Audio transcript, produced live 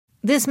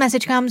This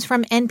message comes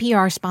from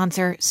NPR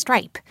sponsor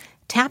Stripe.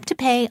 Tap to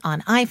pay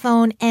on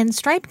iPhone, and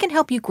Stripe can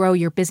help you grow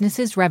your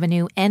business's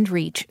revenue and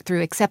reach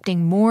through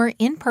accepting more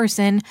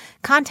in-person,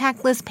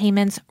 contactless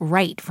payments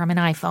right from an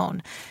iPhone.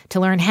 To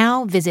learn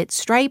how, visit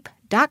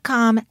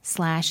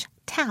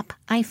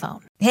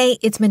stripe.com/tapiphone. Hey,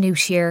 it's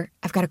Manoush here.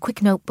 I've got a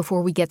quick note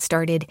before we get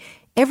started.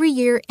 Every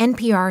year,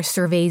 NPR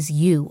surveys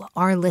you,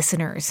 our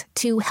listeners,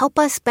 to help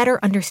us better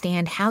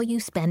understand how you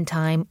spend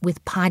time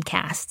with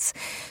podcasts.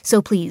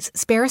 So please,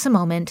 spare us a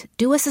moment,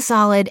 do us a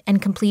solid,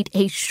 and complete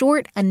a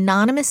short,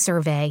 anonymous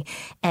survey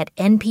at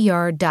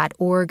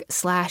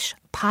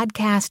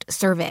npr.org/podcast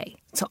survey.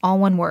 It's all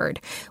one word.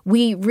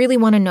 We really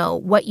want to know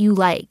what you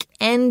like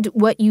and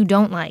what you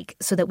don't like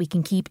so that we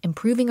can keep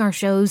improving our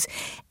shows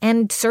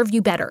and serve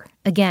you better.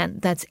 Again,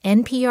 that's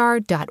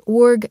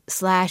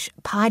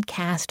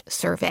npr.org/podcast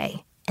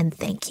survey. And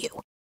thank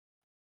you.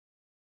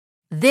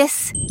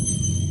 This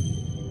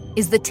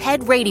is the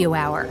TED Radio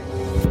Hour.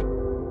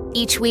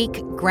 Each week,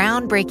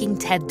 groundbreaking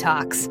TED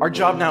Talks. Our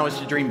job now is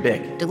to dream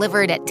big.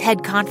 Delivered at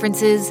TED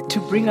conferences. To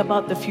bring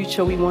about the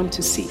future we want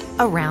to see.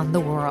 Around the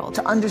world.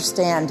 To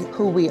understand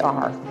who we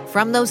are.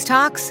 From those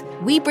talks,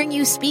 we bring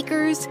you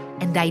speakers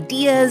and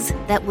ideas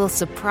that will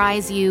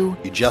surprise you.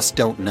 You just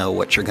don't know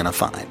what you're going to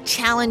find.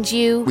 Challenge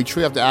you. We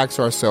truly have to ask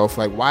ourselves,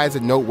 why is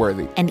it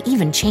noteworthy? And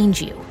even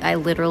change you. I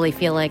literally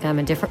feel like I'm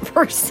a different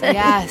person.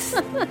 Yes.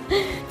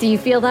 Do you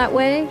feel that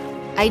way?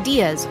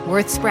 Ideas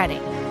worth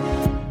spreading.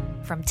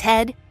 From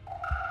TED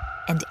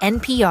and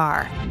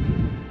NPR.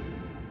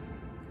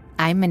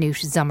 I'm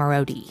Manoush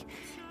Zomorodi.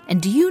 And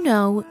do you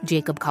know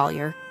Jacob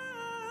Collier?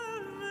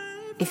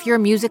 If you're a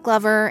music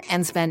lover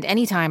and spend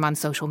any time on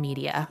social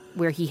media,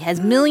 where he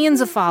has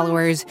millions of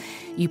followers,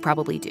 you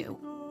probably do.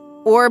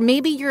 Or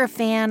maybe you're a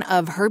fan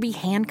of Herbie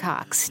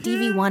Hancock,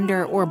 Stevie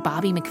Wonder, or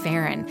Bobby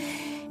McFerrin,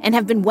 and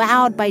have been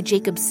wowed by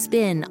Jacob's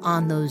spin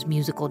on those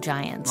musical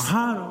giants.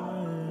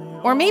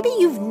 Or maybe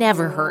you've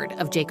never heard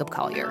of Jacob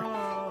Collier,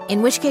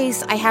 in which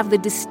case I have the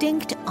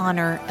distinct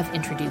honor of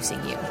introducing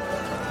you.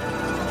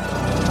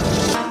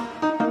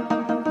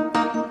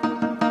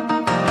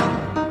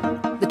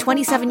 The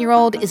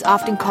 27-year-old is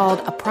often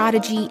called a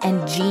prodigy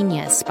and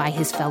genius by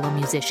his fellow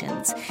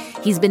musicians.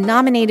 He's been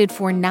nominated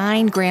for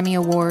 9 Grammy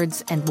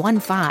Awards and won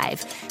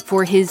 5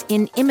 for his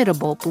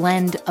inimitable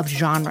blend of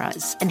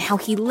genres and how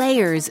he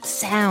layers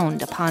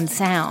sound upon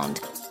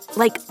sound.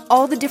 Like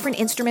all the different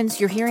instruments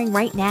you're hearing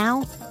right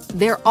now,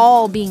 they're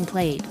all being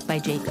played by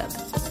Jacob.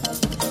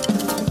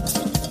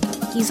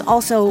 He's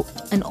also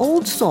an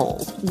old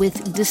soul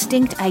with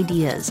distinct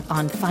ideas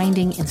on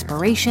finding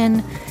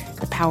inspiration,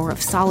 the power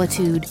of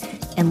solitude,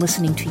 and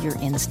listening to your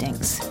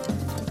instincts.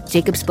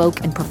 Jacob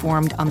spoke and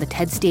performed on the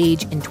TED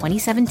stage in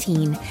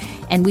 2017,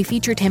 and we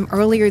featured him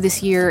earlier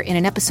this year in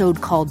an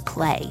episode called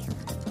Play.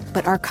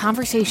 But our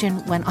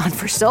conversation went on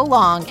for so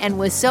long and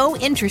was so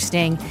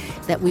interesting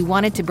that we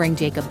wanted to bring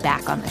Jacob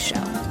back on the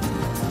show.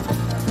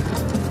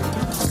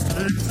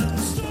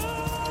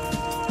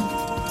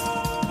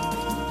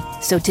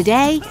 So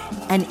today,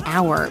 an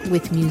hour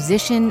with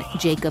musician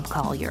Jacob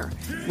Collier,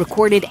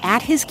 recorded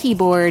at his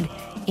keyboard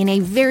in a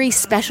very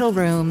special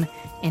room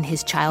in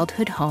his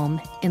childhood home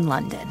in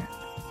London.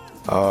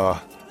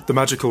 The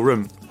magical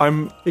room.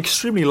 I'm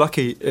extremely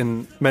lucky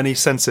in many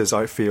senses,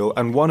 I feel,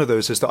 and one of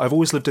those is that I've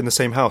always lived in the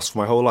same house for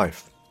my whole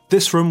life.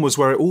 This room was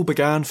where it all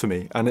began for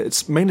me, and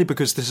it's mainly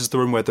because this is the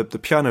room where the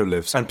piano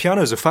lives. And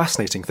pianos are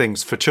fascinating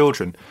things for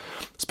children.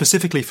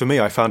 Specifically for me,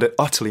 I found it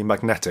utterly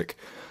magnetic.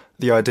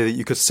 The idea that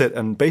you could sit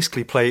and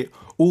basically play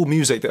all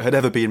music that had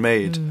ever been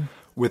made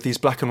with these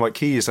black and white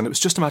keys, and it was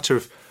just a matter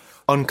of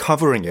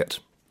uncovering it.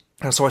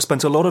 And so I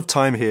spent a lot of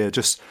time here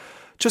just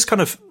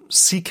kind of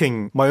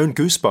seeking my own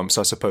goosebumps,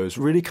 I suppose,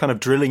 really kind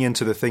of drilling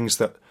into the things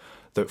that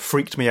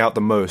freaked me out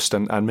the most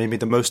and made me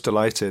the most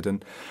delighted.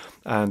 And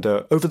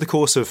over the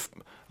course of,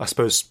 I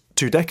suppose,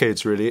 2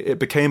 decades, really, it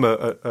became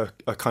a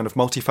kind of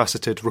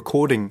multifaceted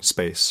recording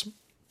space.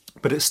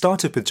 But it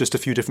started with just a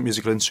few different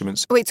musical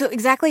instruments. Wait, so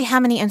exactly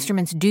how many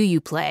instruments do you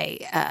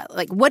play?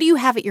 What do you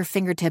have at your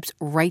fingertips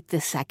right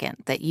this second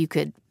that you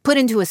could put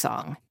into a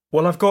song?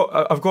 Well, I've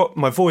got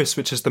my voice,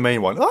 which is the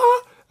main one.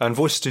 And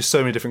voices do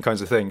so many different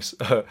kinds of things,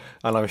 and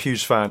I'm a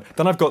huge fan.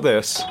 Then I've got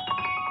this,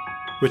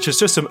 which is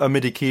just a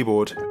MIDI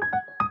keyboard,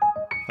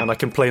 and I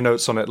can play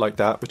notes on it like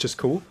that, which is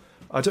cool.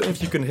 I don't know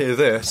if you can hear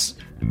this.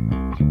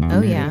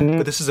 Oh, yeah.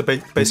 But this is a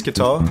bass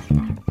guitar,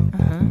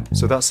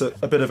 so that's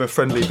a bit of a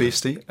friendly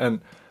beastie.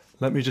 And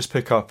let me just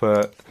pick up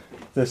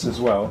this as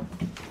well.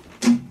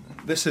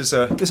 This is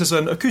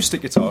an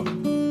acoustic guitar.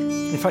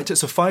 In fact,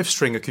 it's a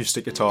 5-string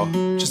acoustic guitar,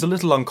 which is a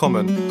little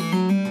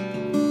uncommon.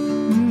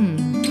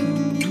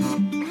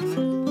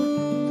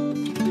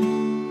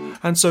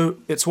 And so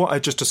it's what I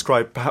just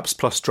described, perhaps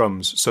plus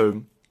drums.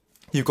 So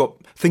you've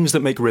got things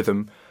that make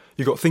rhythm,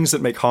 you've got things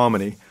that make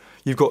harmony,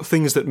 you've got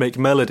things that make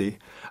melody,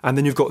 and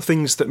then you've got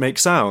things that make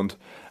sound.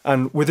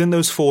 And within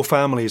those 4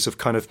 families of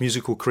kind of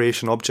musical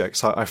creation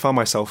objects, I found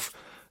myself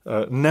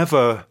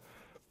never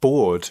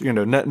bored,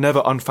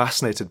 never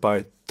unfascinated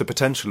by the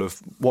potential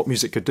of what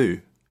music could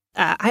do.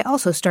 I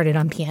also started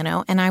on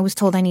piano, and I was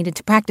told I needed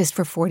to practice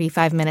for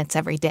 45 minutes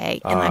every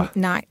day.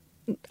 And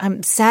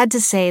I'm sad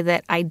to say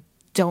that I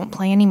don't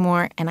play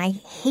anymore, and I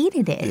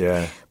hated it.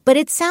 Yeah. But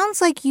it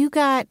sounds like you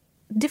got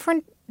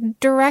different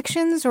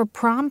directions or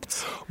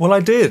prompts. Well,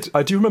 I did.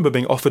 I do remember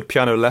being offered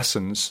piano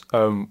lessons,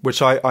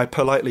 which I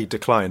politely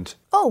declined.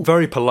 Oh.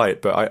 Very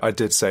polite, but I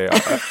did say,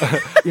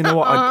 you know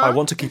what, I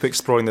want to keep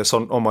exploring this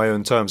on my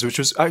own terms, which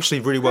was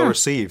actually really well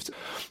received.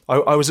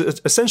 I was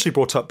essentially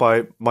brought up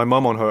by my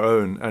mum on her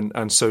own,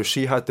 and so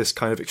she had this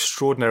kind of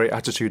extraordinary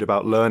attitude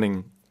about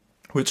learning,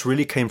 which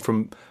really came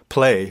from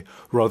play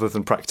rather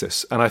than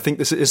practice. And I think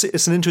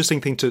it's an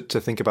interesting thing to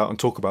think about and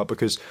talk about,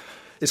 because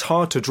it's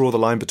hard to draw the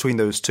line between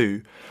those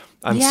two.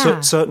 And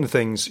certain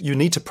things you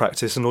need to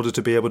practice in order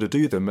to be able to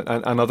do them.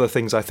 And other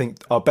things I think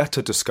are better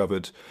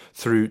discovered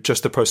through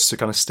just the process of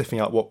kind of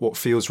sniffing out what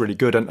feels really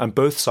good. And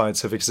both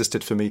sides have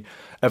existed for me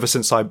ever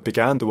since I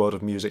began the world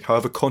of music,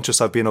 however conscious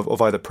I've been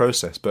of either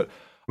process. But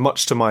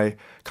much to my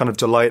kind of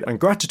delight and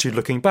gratitude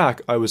looking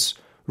back, I was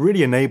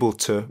really enabled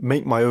to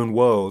make my own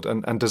world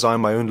and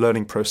design my own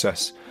learning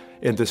process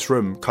in this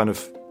room kind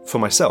of for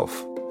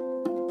myself.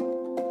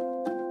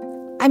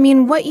 I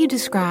mean, what you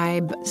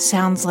describe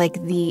sounds like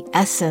the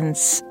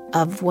essence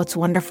of what's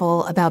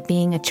wonderful about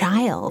being a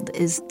child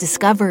is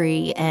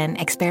discovery and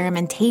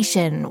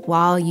experimentation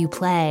while you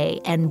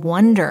play and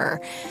wonder.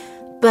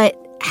 But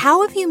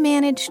how have you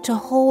managed to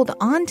hold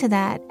on to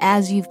that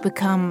as you've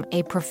become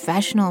a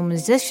professional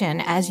musician,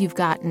 as you've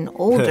gotten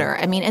older?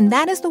 I mean, and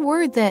that is the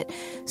word that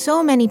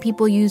so many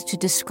people use to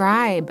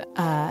describe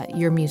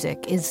your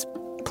music is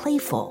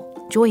playful.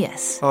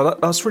 Joyous. Oh,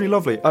 that's really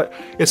lovely.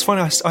 It's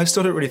funny, I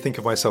still don't really think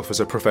of myself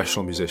as a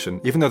professional musician,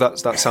 even though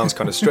that sounds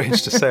kind of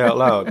strange to say out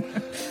loud.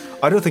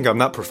 I don't think I'm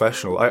that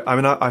professional. I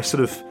mean, I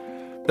sort of,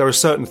 there are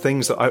certain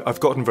things that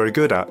I've gotten very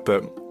good at,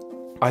 but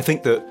I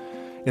think that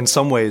in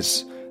some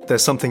ways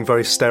there's something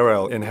very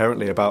sterile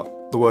inherently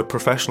about the word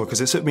professional,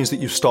 because it means that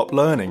you stop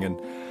learning.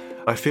 And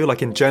I feel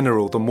like in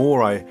general, the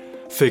more I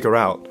figure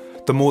out,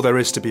 the more there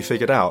is to be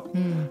figured out.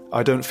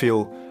 I don't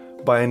feel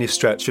by any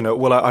stretch,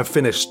 well, I've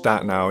finished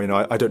that now,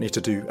 I don't need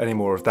to do any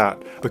more of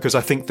that. Because I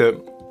think that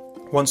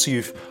once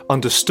you've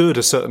understood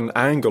a certain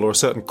angle or a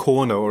certain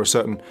corner or a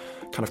certain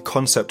kind of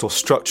concept or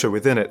structure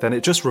within it, then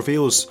it just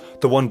reveals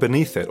the one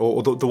beneath it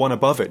or the one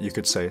above it, you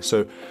could say.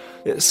 So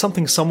it's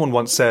something someone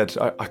once said,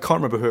 I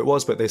can't remember who it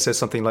was, but they said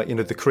something like,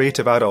 the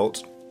creative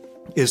adult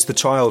is the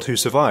child who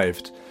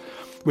survived,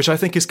 which I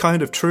think is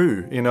kind of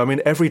true. I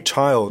mean, every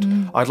child,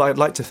 I'd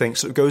like to think,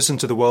 sort of goes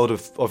into the world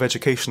of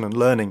education and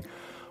learning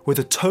with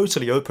a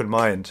totally open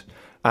mind.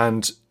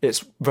 And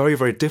it's very,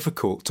 very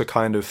difficult to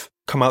kind of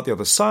come out the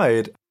other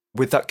side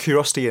with that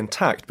curiosity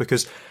intact,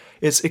 because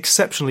it's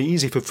exceptionally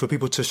easy for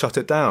people to shut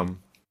it down.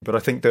 But I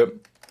think that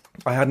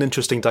I had an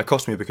interesting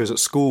dichotomy, because at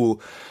school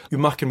you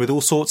muck in with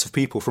all sorts of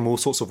people from all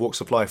sorts of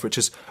walks of life, which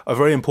is a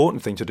very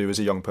important thing to do as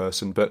a young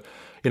person. But,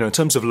 in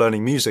terms of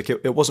learning music,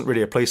 it wasn't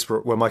really a place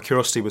where my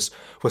curiosity was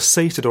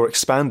sated or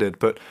expanded.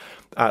 But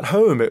at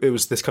home, it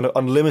was this kind of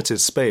unlimited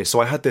space. So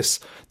I had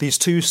these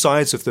two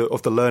sides of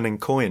the learning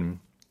coin,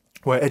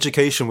 where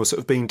education was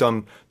sort of being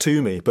done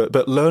to me,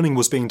 but learning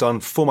was being done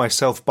for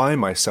myself, by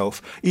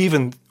myself.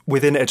 Even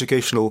within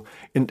educational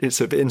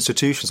sort of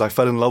institutions, I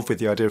fell in love with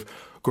the idea of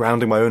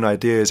grounding my own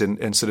ideas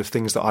in sort of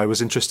things that I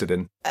was interested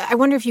in. I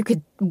wonder if you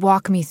could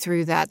walk me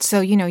through that. So,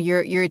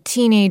 you're a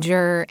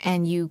teenager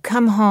and you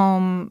come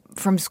home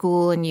from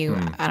school and you,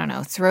 I don't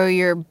know, throw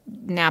your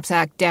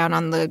knapsack down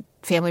on the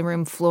family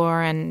room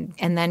floor and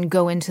then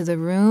go into the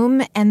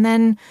room, and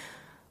then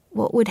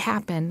what would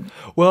happen?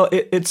 Well,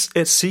 it's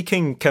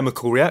seeking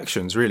chemical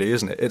reactions, really,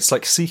 isn't it? It's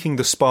like seeking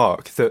the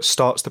spark that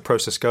starts the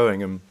process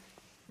going, and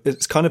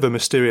it's kind of a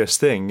mysterious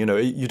thing.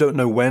 You don't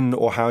know when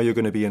or how you're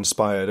going to be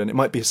inspired, and it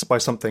might be by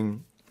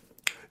something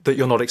that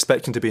you're not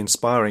expecting to be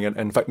inspiring, and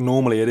in fact,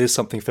 normally it is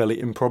something fairly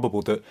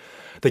improbable that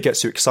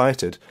gets you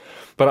excited.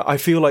 But I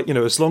feel like,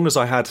 as long as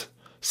I had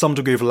some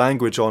degree of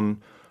language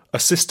on a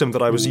system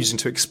that I was using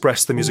to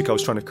express the music I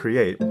was trying to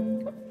create,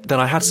 then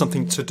I had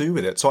something to do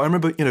with it. So I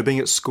remember, being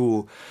at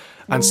school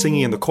and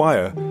singing in the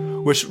choir,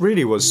 which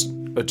really was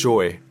a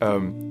joy,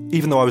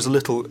 even though I was a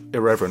little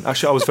irreverent.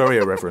 Actually, I was very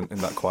irreverent in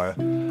that choir.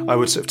 I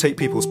would sort of take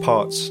people's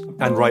parts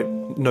and write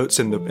notes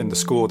in the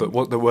score that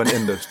weren't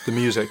in the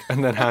music,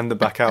 and then hand them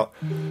back out,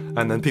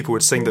 and then people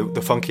would sing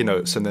the funky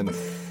notes, and then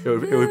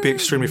it would be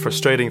extremely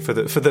frustrating for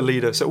the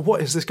leader. So,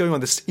 what is this going on?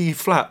 This E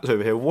flat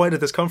over here. Why did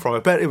this come from? I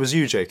bet it was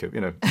you, Jacob.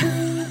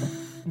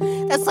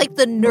 That's like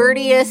the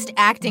nerdiest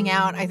acting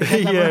out I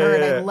think I've ever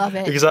heard. I love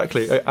it.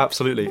 Exactly,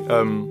 absolutely.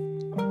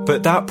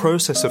 But that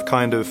process of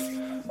kind of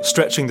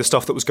stretching the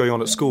stuff that was going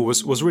on at school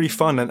was really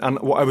fun. And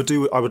what I would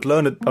do, I would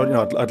learn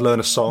I'd learn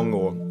a song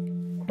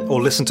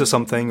or listen to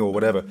something or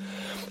whatever,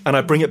 and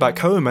I'd bring it back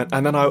home,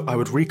 and then I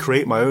would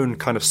recreate my own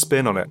kind of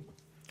spin on it.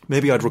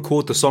 Maybe I'd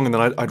record the song and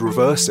then I'd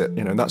reverse it,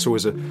 and that's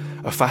always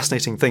a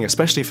fascinating thing,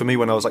 especially for me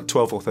when I was like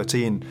 12 or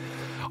 13.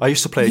 I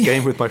used to play a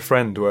game with my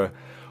friend where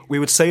we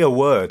would say a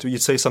word.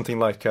 You'd say something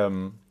like,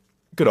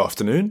 good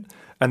afternoon,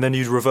 and then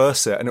you'd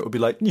reverse it, and it would be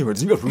like,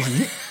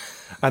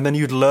 And then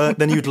you'd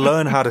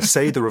learn how to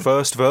say the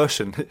reversed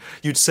version.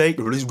 You'd say,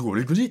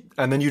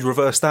 and then you'd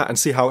reverse that and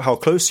see how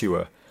close you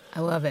were. I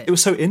love it. It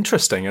was so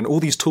interesting, and all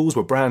these tools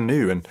were brand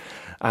new, and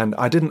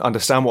I didn't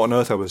understand what on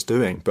earth I was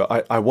doing,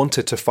 but I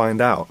wanted to find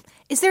out.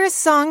 Is there a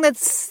song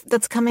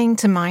that's coming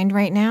to mind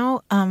right now?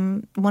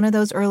 One of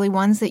those early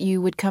ones that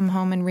you would come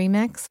home and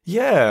remix?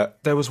 Yeah,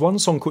 there was one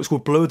song it's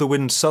called Blow the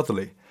Wind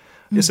Southerly.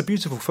 It's a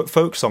beautiful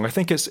folk song. I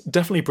think it's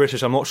definitely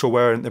British. I'm not sure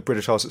where in the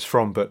British Isles it's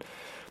from, but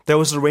there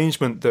was an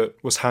arrangement that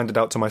was handed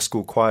out to my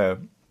school choir.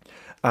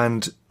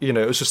 And, it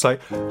was just like...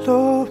 Like,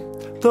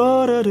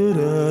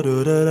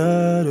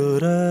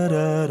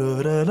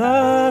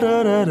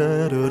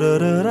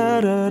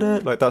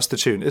 that's the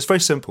tune. It's very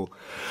simple.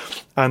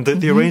 And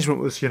the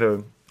arrangement was,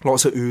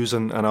 lots of oohs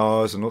and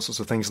ahs and all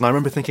sorts of things. And I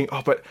remember thinking,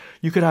 but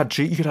you could add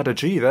a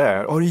G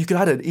there. Or you could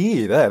add an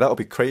E there. That would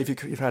be great.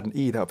 If you had an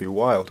E, that would be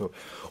wild. Or,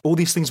 all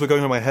these things were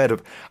going in my head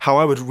of how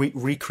I would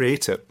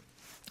recreate it.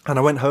 And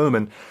I went home,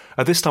 and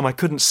at this time I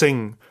couldn't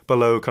sing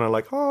below kind of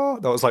like,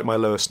 that was like my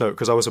lowest note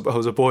because I was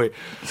a boy.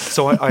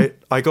 So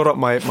I got up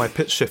my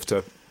pitch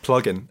shifter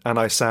plugin and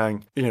I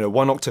sang,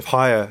 one octave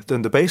higher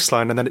than the bass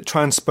line, and then it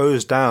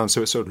transposed down,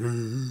 so it's sort of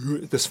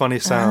this funny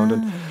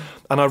sound.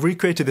 And I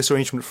recreated this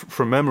arrangement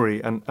from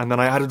memory, and then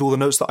I added all the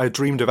notes that I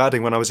dreamed of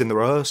adding when I was in the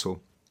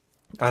rehearsal.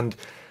 And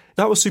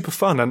that was super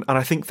fun, and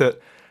I think that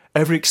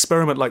every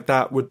experiment like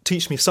that would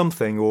teach me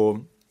something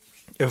or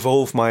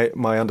evolve my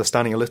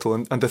understanding a little.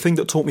 And the thing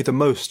that taught me the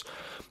most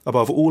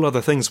above all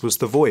other things was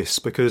the voice,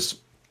 because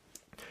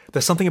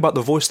there's something about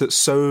the voice that's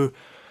so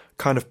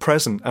kind of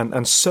present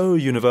and so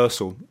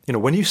universal.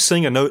 When you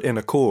sing a note in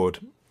a chord,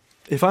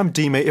 if I'm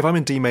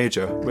in D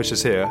major, which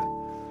is here,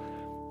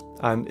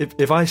 and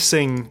if I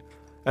sing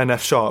an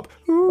F sharp,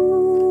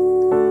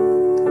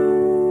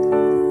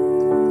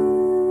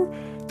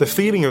 the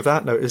feeling of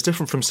that note is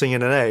different from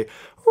singing an A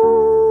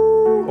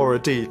or a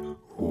D.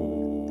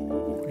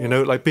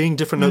 Like being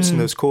different notes in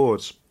those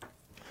chords,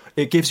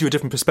 it gives you a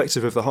different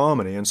perspective of the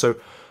harmony. And so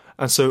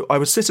I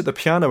would sit at the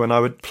piano and I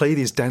would play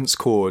these dense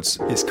chords,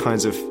 these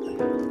kinds of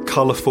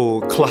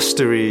colourful,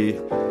 clustery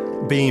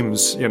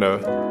beams, and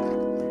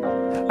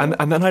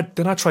then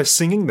I try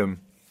singing them.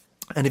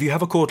 And if you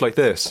have a chord like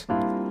this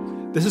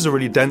is a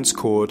really dense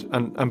chord,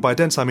 and by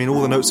dense I mean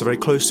all the notes are very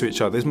close to each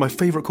other. My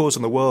favourite chords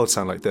in the world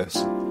sound like this.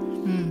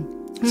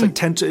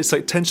 It's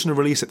like tension and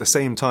release at the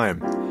same time.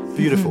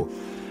 Beautiful.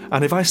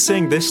 And if I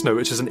sing this note,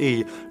 which is an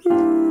E,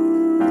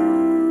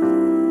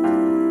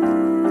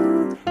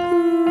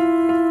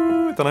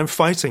 then I'm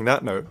fighting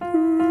that note.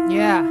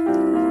 Yeah.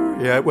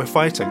 Yeah, we're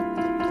fighting.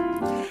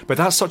 But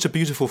that's such a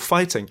beautiful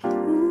fighting.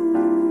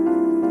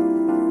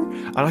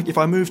 And if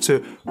I move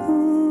to,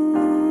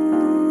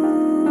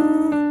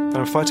 then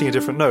I'm fighting a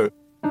different note.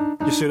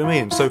 You see what I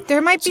mean? So there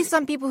might be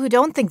some people who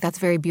don't think that's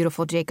very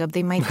beautiful, Jacob.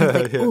 They might think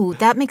like, ooh,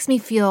 that makes me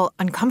feel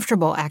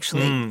uncomfortable,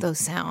 actually, those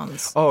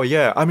sounds. Oh,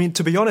 yeah. I mean,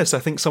 to be honest, I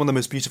think some of the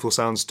most beautiful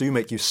sounds do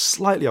make you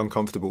slightly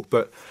uncomfortable.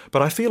 But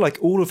I feel like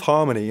all of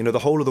harmony, the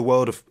whole of the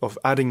world of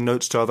adding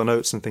notes to other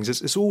notes and things,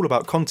 it's all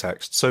about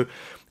context. So,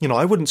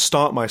 I wouldn't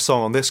start my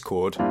song on this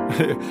chord,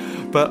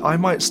 but I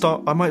might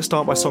start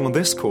my song on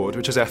this chord,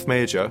 which is F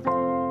major.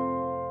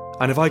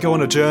 And if I go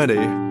on a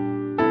journey...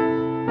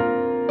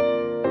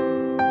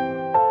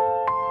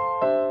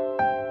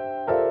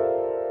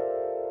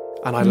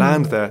 and I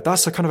land there,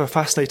 that's a kind of a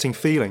fascinating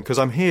feeling, because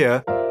I'm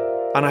here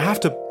and I have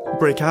to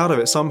break out of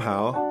it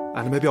somehow,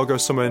 and maybe I'll go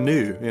somewhere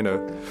new,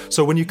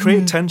 So when you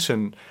create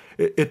tension,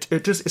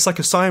 it's like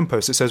a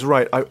signpost. It says,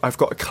 right, I've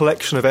got a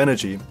collection of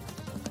energy.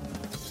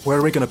 Where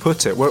are we going to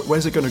put it?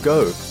 Where's it going to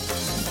go?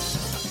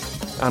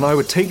 And I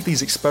would take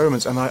these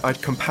experiments and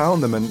I'd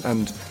compound them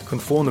and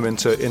conform them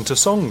into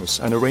songs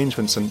and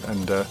arrangements,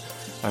 and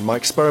my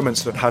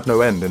experiments had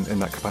no end in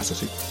that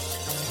capacity.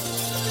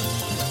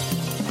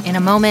 In a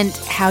moment,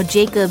 how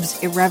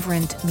Jacob's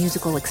irreverent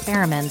musical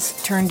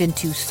experiments turned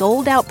into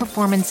sold-out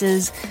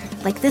performances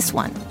like this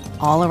one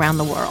all around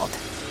the world.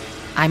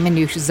 I'm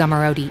Manoush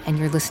Zomorodi, and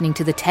you're listening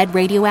to the TED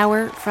Radio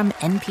Hour from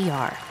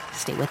NPR.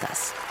 Stay with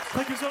us.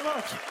 Thank you so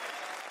much.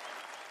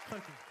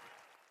 Thank you.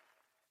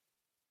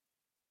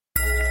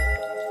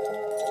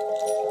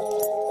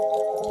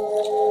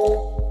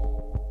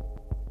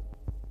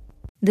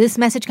 This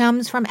message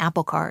comes from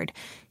Apple Card.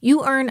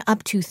 You earn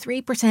up to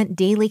 3%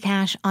 daily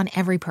cash on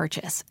every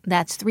purchase.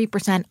 That's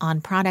 3%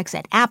 on products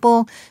at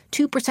Apple,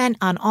 2%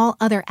 on all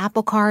other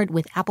Apple Card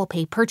with Apple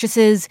Pay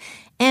purchases,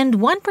 and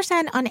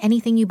 1% on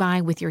anything you buy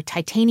with your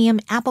titanium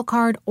Apple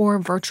Card or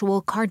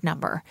virtual card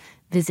number.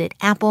 Visit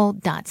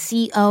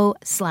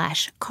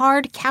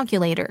apple.co/card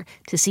calculator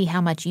to see how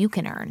much you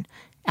can earn.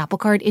 Apple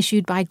Card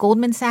issued by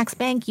Goldman Sachs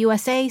Bank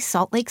USA,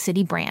 Salt Lake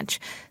City branch.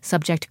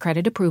 Subject to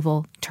credit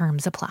approval.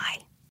 Terms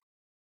apply.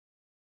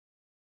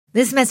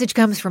 This message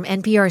comes from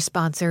NPR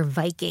sponsor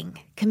Viking,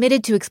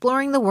 committed to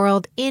exploring the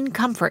world in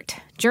comfort.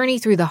 Journey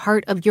through the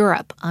heart of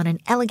Europe on an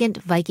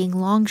elegant Viking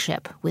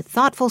longship with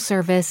thoughtful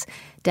service,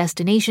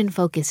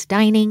 destination-focused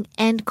dining,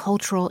 and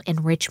cultural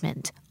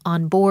enrichment,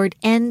 on board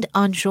and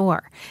on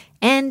shore.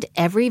 And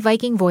every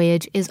Viking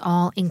voyage is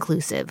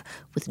all-inclusive,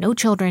 with no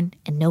children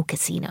and no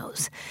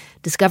casinos.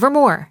 Discover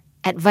more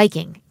at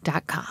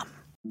Viking.com.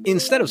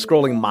 Instead of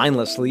scrolling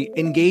mindlessly,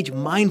 engage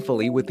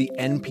mindfully with the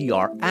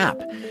NPR app.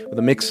 With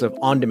a mix of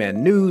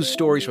on-demand news,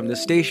 stories from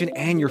this station,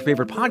 and your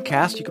favorite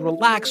podcast, you can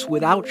relax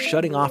without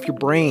shutting off your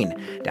brain.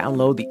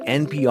 Download the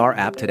NPR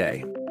app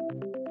today.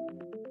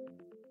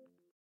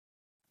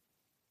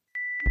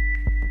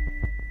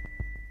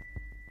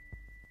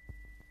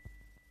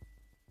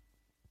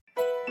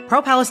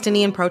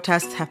 Pro-Palestinian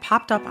protests have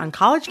popped up on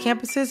college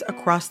campuses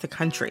across the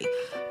country.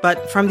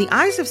 But from the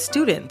eyes of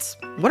students,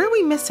 what are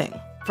we missing?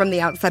 From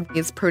the outside,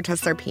 these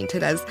protests are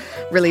painted as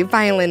really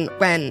violent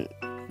when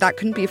that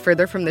couldn't be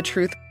further from the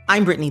truth.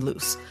 I'm Brittany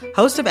Luce,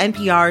 host of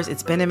NPR's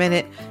It's Been a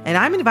Minute, and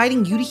I'm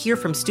inviting you to hear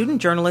from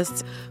student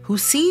journalists who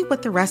see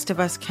what the rest of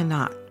us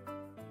cannot.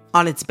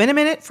 On It's Been a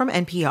Minute from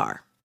NPR.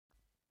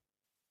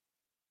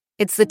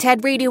 It's the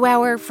TED Radio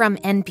Hour from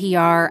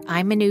NPR.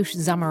 I'm Manoush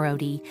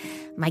Zomorodi.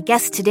 My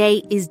guest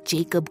today is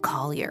Jacob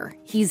Collier.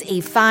 He's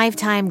a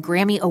 5-time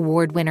Grammy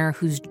Award winner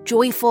whose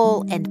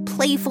joyful and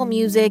playful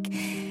music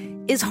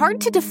is hard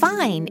to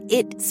define.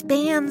 It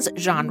spans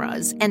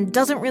genres and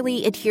doesn't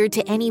really adhere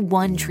to any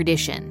one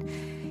tradition.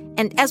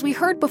 And as we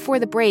heard before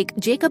the break,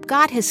 Jacob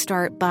got his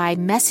start by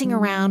messing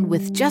around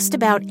with just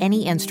about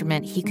any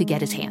instrument he could get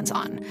his hands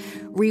on,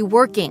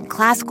 reworking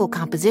classical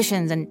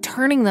compositions and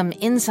turning them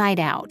inside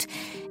out.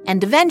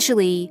 And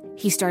eventually,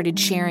 he started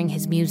sharing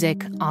his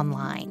music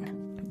online.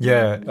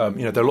 Yeah,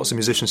 there are lots of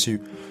musicians who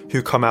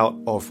come out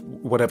of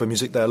whatever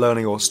music they're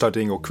learning or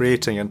studying or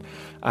creating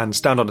and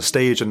stand on a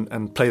stage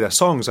and play their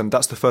songs, and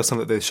that's the first time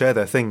that they share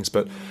their things.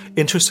 But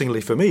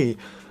interestingly for me,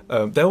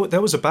 there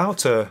was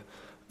about a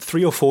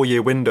 3 or 4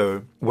 year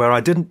window where I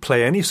didn't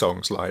play any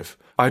songs live.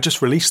 I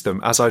just released them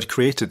as I'd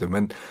created them,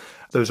 and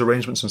those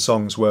arrangements and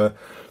songs were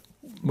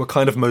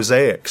kind of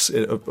mosaics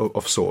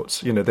of sorts.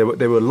 There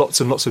were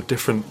lots and lots of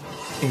different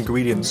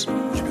ingredients.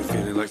 You've been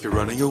feeling like you're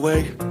running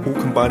away, all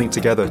combining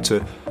together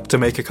to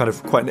make a kind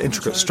of quite an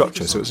intricate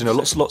structure. So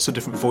it's lots of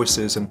different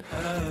voices and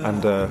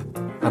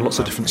lots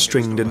of different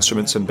stringed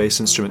instruments and bass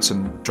instruments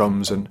and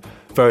drums and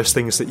various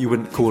things that you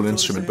wouldn't call an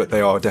instrument, but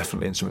they are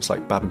definitely instruments,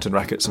 like badminton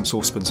rackets and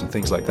saucepans and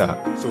things like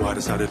that. So I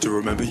decided to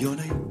remember your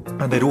name.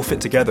 And they'd all fit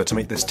together to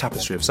make this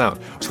tapestry of sound.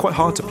 It's quite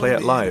hard to play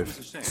it live.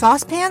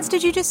 Saucepans,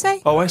 did you just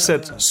say? Oh, I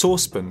said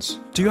saucepans.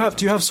 Do you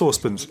have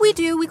saucepans? We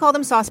do. We call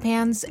them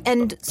saucepans.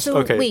 And so,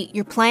 Okay. Wait,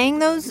 you're playing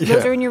those? Yeah.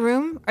 Those are in your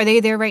room? Are they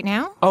there right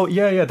now? Oh,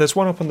 yeah. There's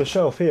one up on the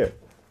shelf here.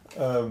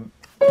 Are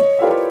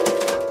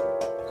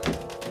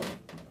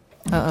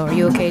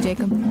you okay,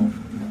 Jacob?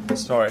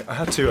 Sorry, I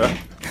had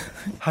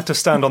to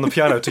stand on the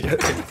piano to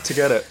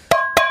get it.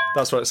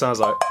 That's what it sounds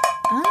like.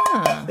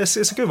 Ah. It's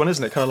a good one,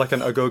 isn't it? Kind of like an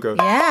agogo.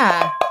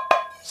 Yeah.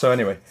 So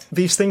anyway,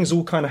 these things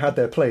all kind of had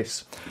their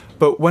place.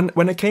 But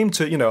when it came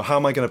to, how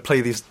am I going to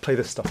play this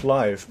stuff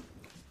live,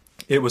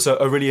 it was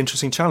a really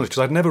interesting challenge because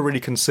I'd never really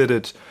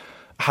considered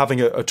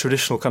having a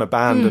traditional kind of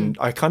band, and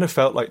I kind of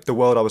felt like the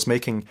world I was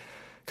making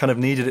kind of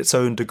needed its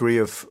own degree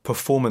of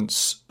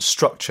performance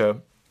structure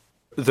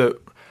that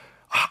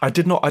I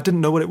didn't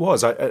know what it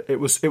was. It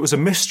was a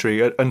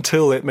mystery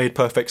until it made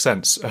perfect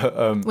sense.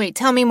 Wait,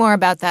 tell me more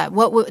about that.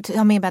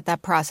 Tell me about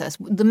that process.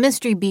 The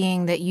mystery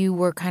being that you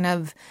were kind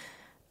of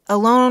a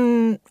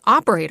lone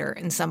operator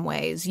in some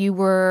ways. You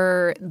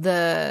were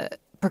the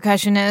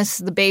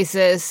percussionist, the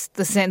bassist,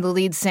 the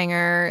lead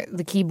singer,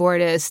 the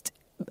keyboardist,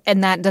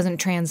 and that doesn't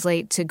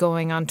translate to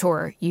going on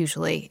tour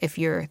usually if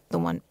you're the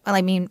one.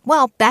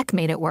 Well, Beck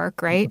made it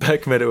work, right?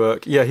 Beck made it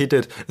work. Yeah, he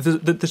did.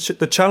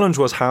 The challenge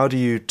was, how do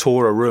you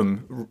tour a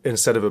room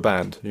instead of a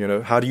band?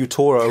 How do you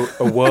tour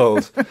a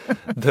world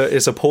that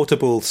is a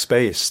portable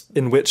space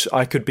in which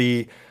I could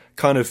be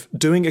kind of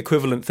doing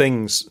equivalent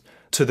things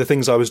to the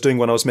things I was doing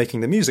when I was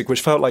making the music,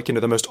 which felt like,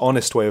 the most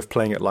honest way of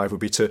playing it live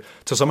would be to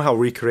somehow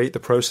recreate the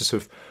process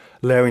of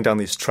layering down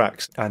these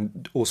tracks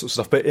and all sorts of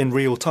stuff, but in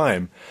real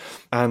time.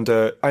 And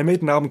I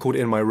made an album called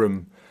In My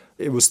Room.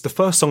 It was the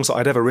first songs that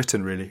I'd ever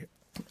written, really.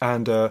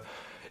 And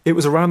it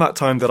was around that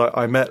time that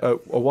I met a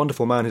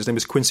wonderful man. His name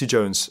is Quincy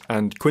Jones.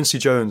 And Quincy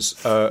Jones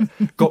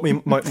got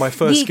me my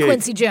first gig.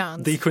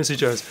 The Quincy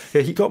Jones.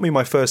 Yeah, he got me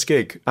my first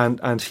gig.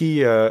 And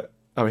he,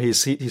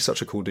 he's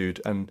such a cool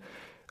dude. And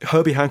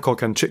Herbie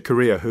Hancock and Chick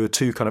Corea, who are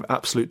two kind of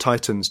absolute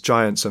titans,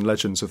 giants and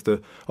legends of the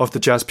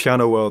jazz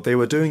piano world, they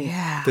were doing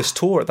this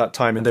tour at that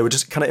time, and they would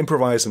just kind of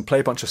improvise and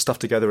play a bunch of stuff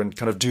together and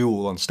kind of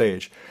duel on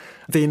stage.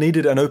 They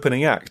needed an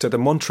opening act at the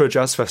Montreux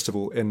Jazz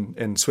Festival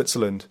in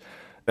Switzerland.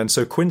 And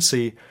so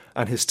Quincy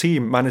and his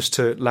team managed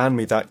to land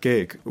me that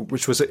gig,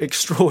 which was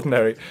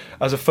extraordinary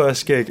as a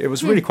first gig. It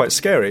was really quite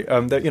scary.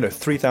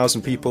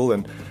 3,000 people,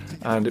 and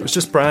it was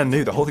just brand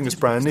new. The whole thing was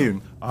brand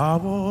new. I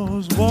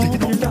was walking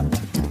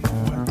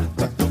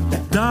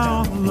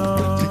down the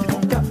line,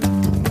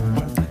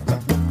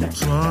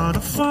 trying to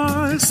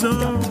find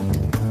some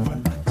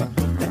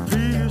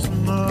peace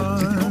of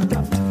mind.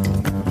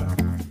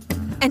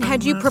 And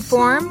Had you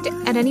performed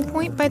at any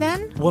point by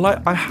then? Well,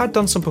 I had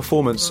done some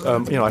performance.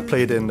 I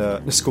played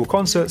in school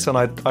concerts, and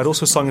I'd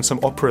also sung in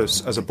some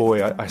operas as a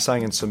boy. I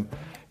sang in some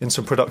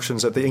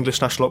productions at the English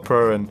National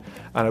Opera and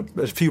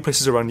a few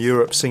places around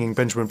Europe, singing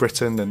Benjamin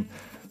Britten and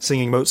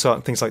singing Mozart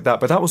and things like that.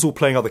 But that was all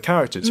playing other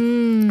characters.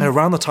 And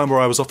around the time where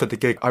I was offered the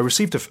gig, I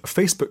received a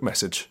Facebook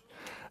message.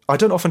 I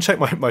don't often check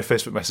my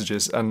Facebook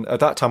messages, and at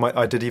that time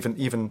I did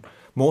even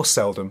more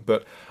seldom.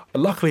 But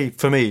luckily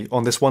for me,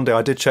 on this one day,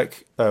 I did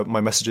check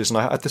my messages, and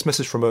I had this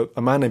message from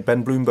a man named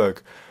Ben Bloomberg,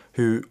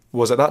 who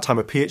was at that time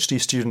a PhD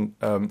student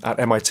at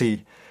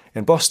MIT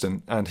in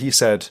Boston. And he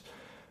said,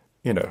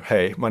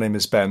 hey, my name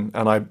is Ben,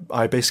 and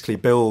I basically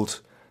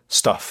build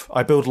stuff.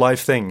 I build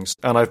live things,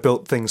 and I've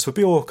built things for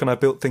Bjork, and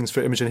I've built things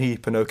for Imogen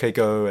Heap and OK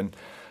Go, and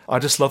I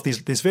just love these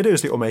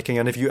videos that you're making,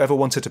 and if you ever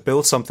wanted to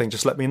build something,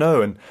 just let me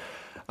know.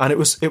 And it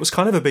was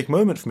kind of a big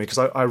moment for me, because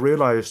I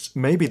realised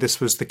maybe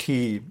this was the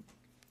key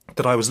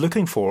that I was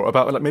looking for,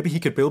 about like maybe he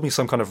could build me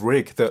some kind of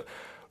rig that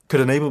could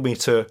enable me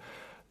to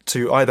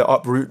either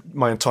uproot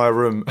my entire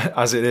room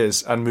as it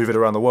is and move it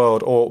around the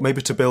world, or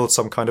maybe to build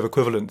some kind of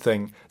equivalent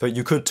thing that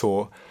you could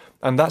tour.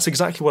 And that's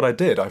exactly what I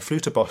did. I flew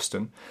to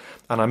Boston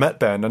and I met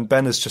Ben, and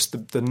Ben is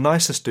just the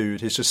nicest dude.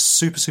 He's just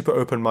super, super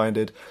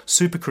open-minded,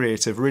 super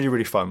creative, really,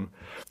 really fun.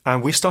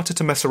 And we started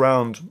to mess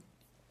around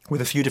with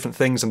a few different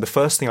things, and the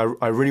first thing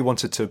I really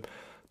wanted to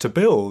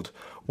build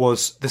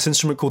was this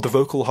instrument called the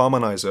vocal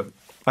harmonizer.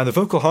 And the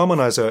vocal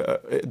harmonizer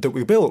that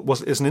we built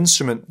is an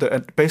instrument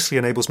that basically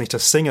enables me to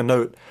sing a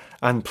note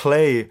and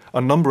play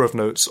a number of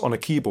notes on a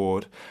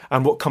keyboard.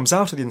 And what comes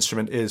out of the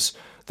instrument is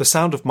the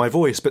sound of my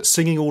voice, but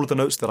singing all of the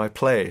notes that I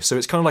play. So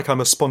it's kind of like I'm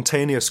a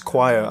spontaneous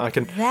choir.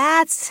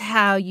 That's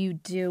how you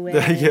do it.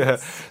 Yeah.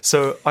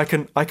 So I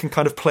can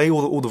kind of play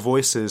all the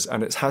voices,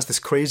 and it has this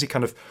crazy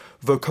kind of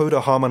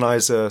vocoder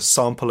harmonizer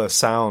sampler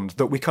sound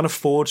that we kind of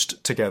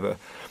forged together.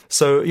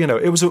 So,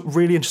 it was a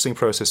really interesting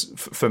process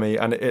for me,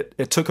 and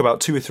it took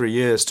about 2 or 3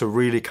 years to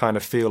really kind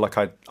of feel like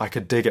I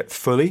could dig it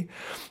fully.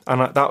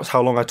 And that was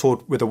how long I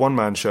toured with a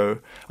one-man show.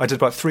 I did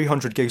about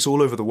 300 gigs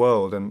all over the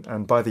world,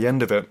 and by the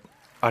end of it,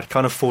 I'd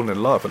kind of fallen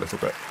in love a little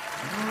bit.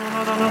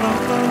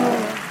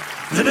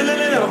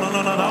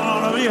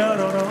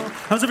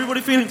 How's everybody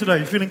feeling today?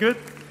 You feeling good?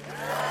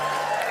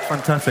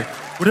 Fantastic.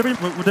 Would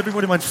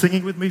everybody mind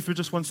singing with me for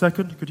just 1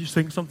 second? Could you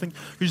sing something?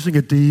 Could you sing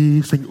a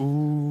D? Sing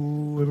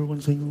ooh. Everyone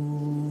sing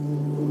ooh.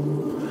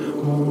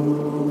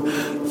 Ooh.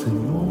 Sing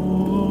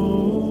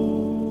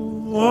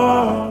ooh.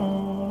 Oh.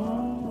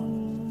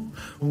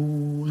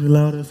 Ooh. Sing it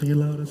louder. Sing it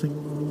louder. Sing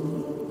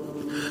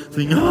ooh.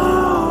 Sing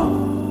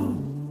oh.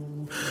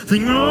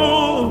 Sing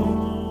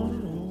oh.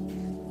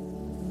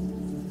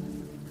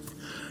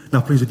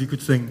 Now, please, if you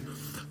could sing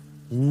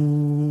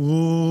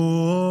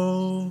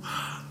ooh.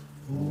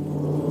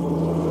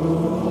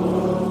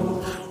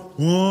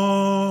 Whoa,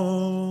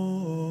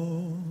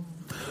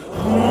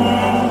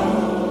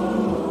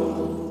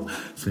 oh,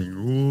 sing,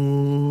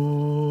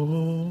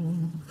 oh,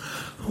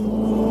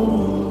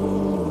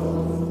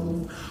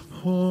 oh,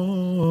 oh, oh,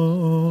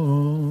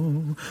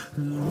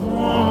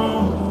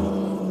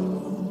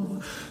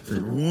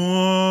 sing, oh,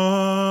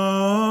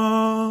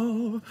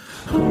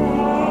 oh,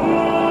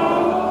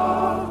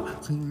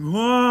 sing,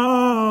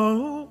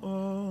 oh,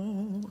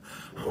 oh,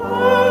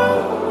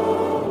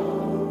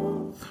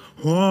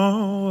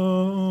 oh.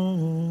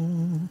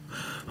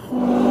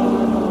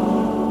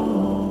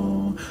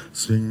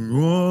 Sing,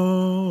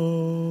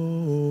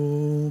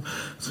 oh,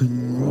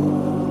 sing, oh.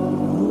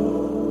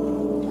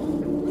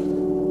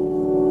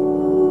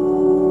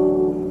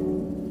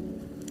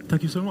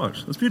 Thank you so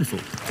much. That's beautiful.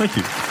 Thank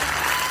you.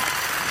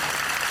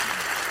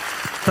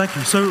 Thank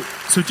you. So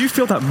do you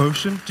feel that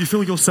motion? Do you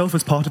feel yourself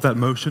as part of that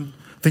motion?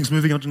 Things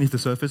moving underneath the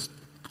surface?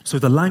 So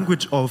the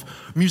language of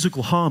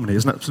musical harmony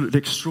is an absolutely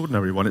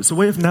extraordinary one. It's a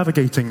way of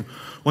navigating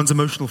one's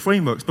emotional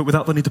frameworks, but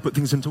without the need to put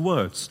things into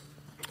words.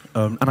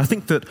 And I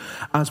think that,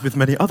 as with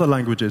many other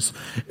languages,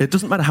 it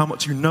doesn't matter how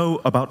much you know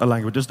about a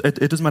language.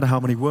 It doesn't matter how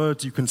many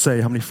words you can say,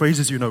 how many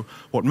phrases you know.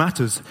 What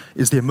matters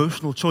is the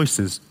emotional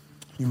choices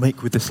you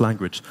make with this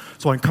language.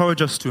 So I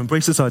encourage us to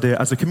embrace this idea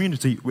as a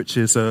community, which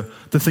is the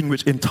thing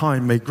which in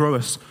time may grow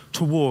us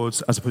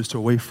towards, as opposed to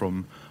away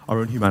from, our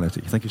own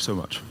humanity. Thank you so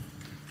much.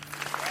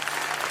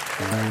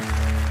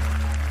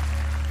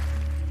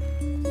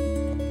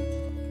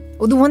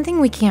 Well, the one thing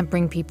we can't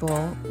bring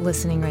people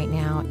listening right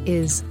now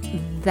is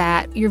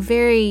that you're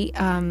very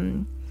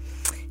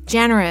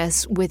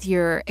generous with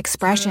your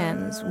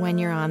expressions when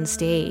you're on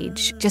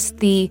stage. Just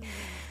the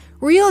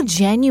real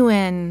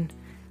genuine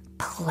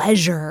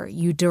pleasure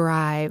you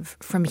derive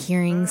from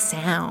hearing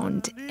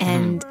sound.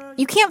 And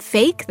you can't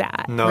fake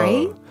that,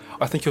 right?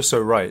 I think you're so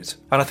right.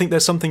 And I think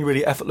there's something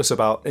really effortless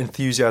about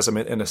enthusiasm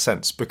in a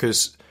sense,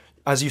 because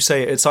as you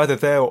say, it's either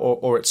there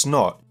or it's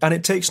not. And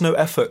it takes no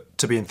effort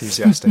to be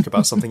enthusiastic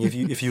about something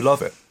if you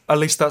love it. At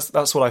least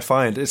that's what I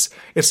find. It's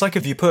like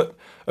if you put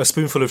a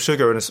spoonful of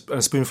sugar and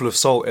a spoonful of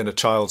salt in a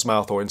child's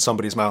mouth or in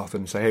somebody's mouth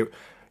and say, hey,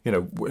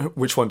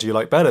 which one do you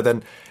like better?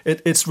 Then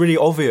it's really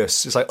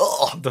obvious. It's like,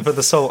 oh, for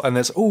the salt, and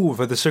there's, oh,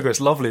 for the sugar,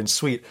 it's lovely and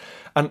sweet.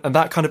 And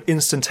that kind of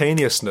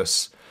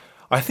instantaneousness,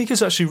 I think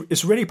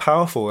it's really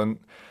powerful. And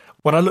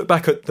when I look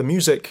back at the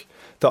music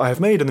that I have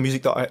made and the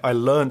music that I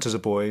learned as a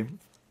boy,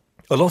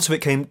 a lot of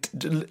it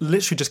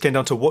literally just came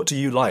down to, what do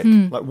you like?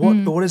 Like,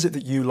 what is it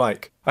that you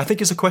like? I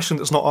think it's a question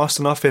that's not asked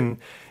enough in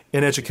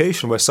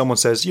education, where someone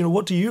says,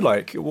 what do you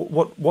like?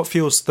 What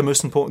feels the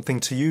most important thing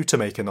to you to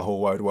make in the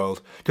whole wide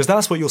world? Because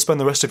that's what you'll spend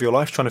the rest of your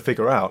life trying to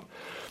figure out.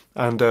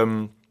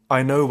 And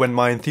I know when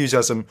my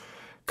enthusiasm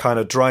kind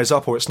of dries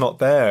up or it's not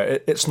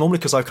there, it's normally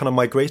because I've kind of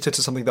migrated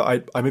to something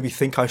that I maybe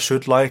think I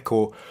should like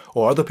or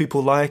other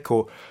people like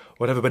or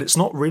whatever, but it's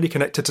not really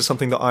connected to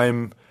something that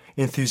I'm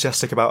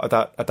enthusiastic about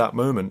at that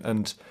moment.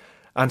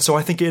 And so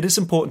I think it is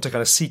important to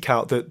kind of seek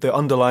out the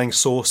underlying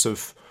source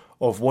of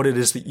what it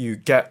is that you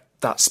get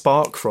that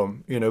spark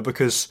from,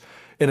 because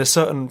in a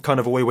certain kind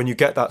of a way, when you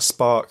get that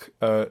spark,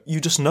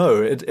 you just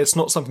know it's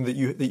not something that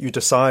you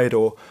decide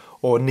or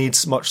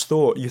needs much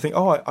thought. You think,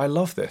 oh, I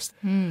love this.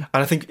 And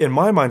I think in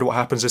my mind, what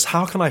happens is,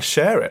 how can I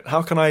share it?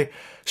 How can I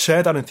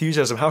share that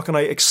enthusiasm? How can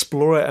I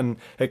explore it and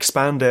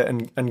expand it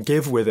and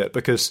give with it?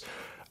 Because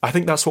I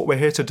think that's what we're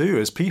here to do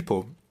as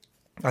people.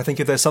 I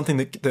think if there's something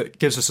that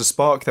gives us a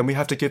spark, then we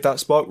have to give that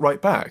spark right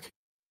back.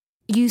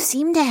 You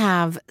seem to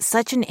have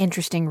such an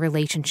interesting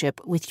relationship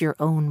with your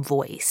own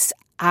voice.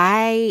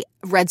 I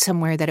read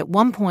somewhere that at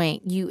one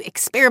point you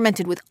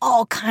experimented with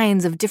all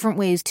kinds of different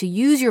ways to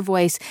use your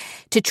voice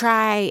to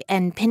try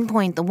and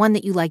pinpoint the one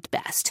that you liked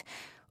best,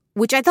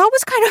 which I thought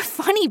was kind of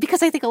funny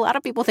because I think a lot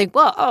of people think,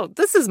 well, oh,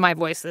 this is my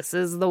voice. This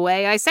is the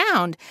way I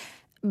sound.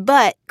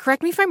 But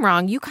correct me if I'm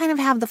wrong, you kind of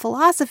have the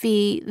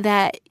philosophy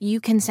that you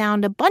can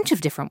sound a bunch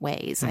of different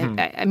ways.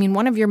 Mm-hmm. I mean,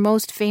 one of your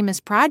most famous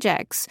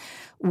projects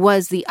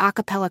was the a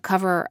cappella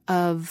cover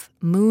of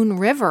Moon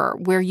River,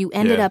 where you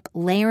ended up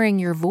layering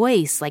your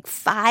voice like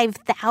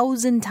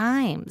 5,000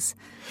 times.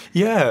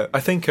 Yeah, I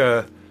think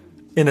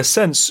in a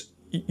sense,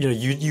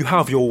 you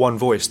have your one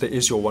voice that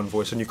is your one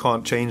voice and you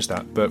can't change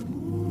that. But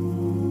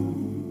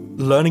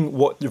learning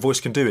what your voice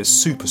can do is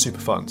super, super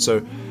fun.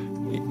 So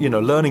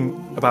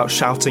learning about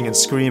shouting and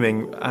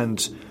screaming and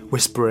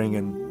whispering,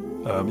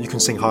 and you can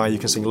sing high, you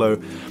can sing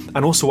low.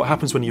 And also what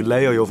happens when you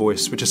layer your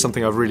voice, which is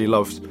something I've really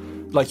loved.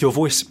 Like, your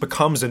voice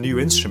becomes a new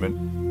instrument.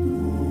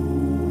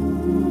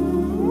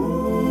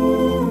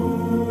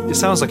 It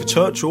sounds like a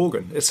church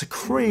organ. It's a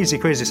crazy,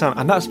 crazy sound.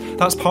 And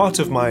that's part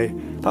of my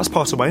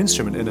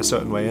instrument in a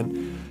certain way.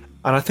 And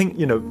I think,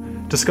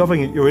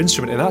 discovering your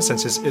instrument in that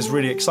sense is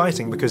really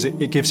exciting, because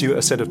it gives you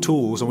a set of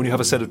tools. And when you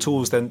have a set of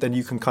tools, then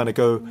you can kind of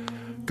go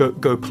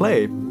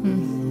play.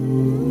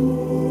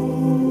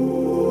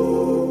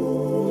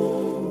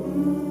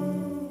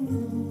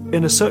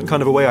 In a certain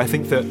kind of a way, I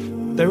think that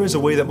there is a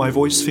way that my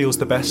voice feels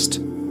the best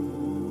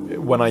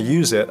when I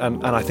use it,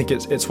 and I think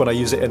it's when I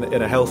use it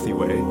in a healthy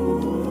way.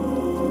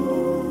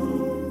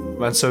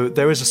 And so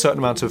there is a certain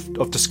amount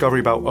of discovery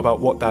about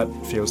what that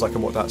feels like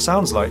and what that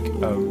sounds like.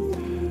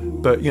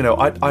 But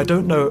I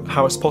don't know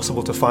how it's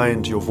possible to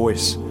find your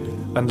voice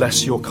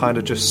unless you're kind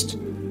of just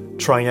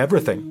trying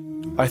everything.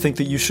 I think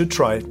that you should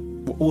try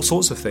all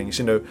sorts of things,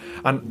 and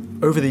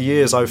over the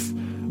years I've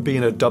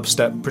been a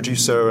dubstep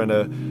producer and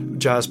a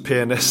jazz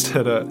pianist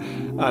and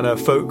a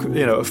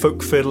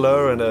folk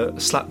fiddler and a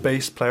slap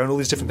bass player and all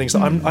these different things.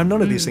 I'm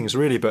none of these things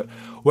really, but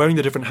wearing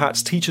the different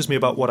hats teaches me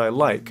about what I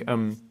like.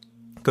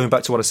 Going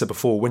back to what I said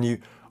before, when you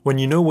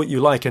know what you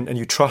like and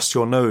you trust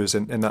your nose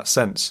in that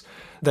sense,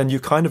 then you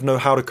kind of know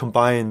how to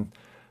combine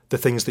the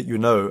things that you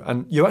know,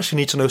 and you actually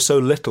need to know so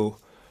little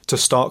to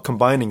start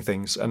combining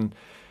things. And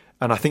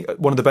I think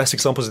one of the best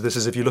examples of this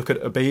is if you look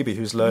at a baby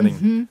who's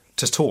learning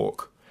to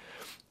talk.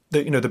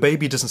 The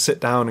baby doesn't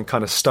sit down and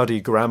kind of study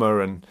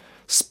grammar and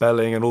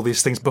spelling and all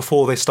these things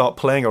before they start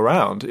playing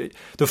around.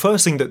 The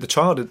first thing that the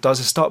child does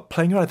is start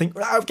playing around. I think,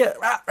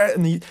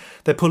 and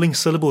they're pulling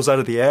syllables out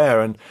of the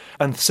air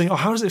and saying, oh,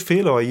 how does it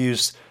feel if I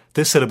use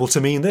this syllable to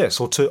mean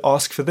this or to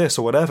ask for this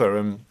or whatever?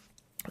 And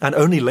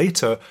only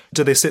later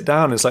do they sit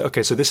down and it's like,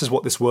 okay, so this is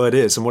what this word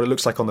is and what it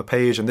looks like on the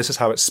page, and this is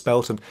how it's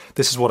spelt, and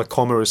this is what a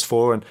comma is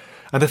for. And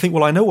they think,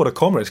 well, I know what a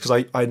comma is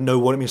because I know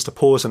what it means to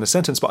pause in a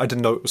sentence, but I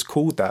didn't know it was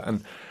called that.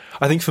 And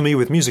I think for me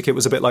with music, it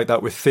was a bit like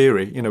that with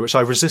theory, which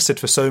I resisted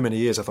for so many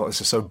years. I thought,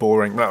 this is so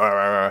boring.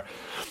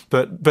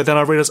 But then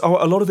I realized,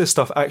 a lot of this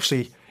stuff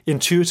actually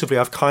intuitively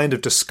I've kind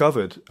of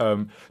discovered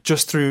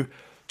just through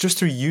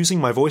using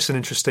my voice in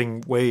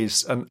interesting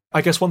ways. And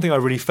I guess one thing I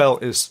really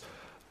felt is,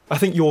 I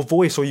think your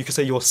voice, or you could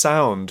say your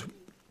sound,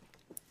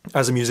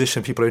 as a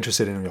musician, people are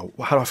interested in,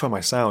 how do I find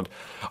my sound?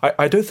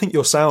 I don't think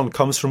your sound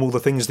comes from all the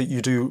things that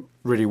you do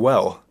really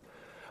well.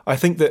 I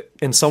think that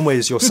in some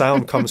ways your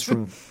sound comes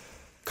from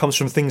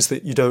things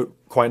that you don't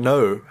quite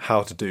know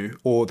how to do,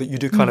 or that you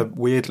do kind of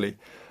weirdly,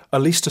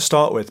 at least to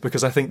start with,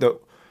 because I think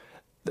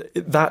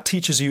that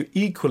teaches you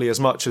equally as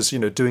much as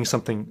doing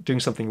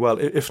something well,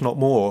 if not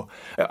more.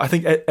 I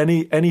think at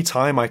any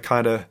time I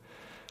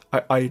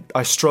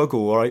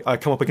struggle or I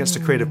come up against a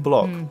creative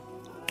block,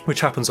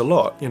 which happens a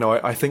lot.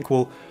 I think,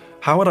 well,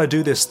 how would I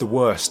do this the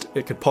worst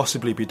it could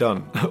possibly be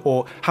done?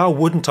 Or how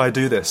wouldn't I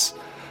do this?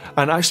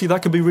 And actually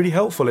that could be really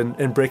helpful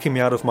in breaking me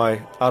out of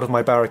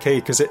my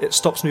barricade, because it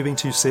stops me being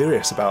too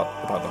serious about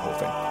the whole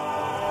thing.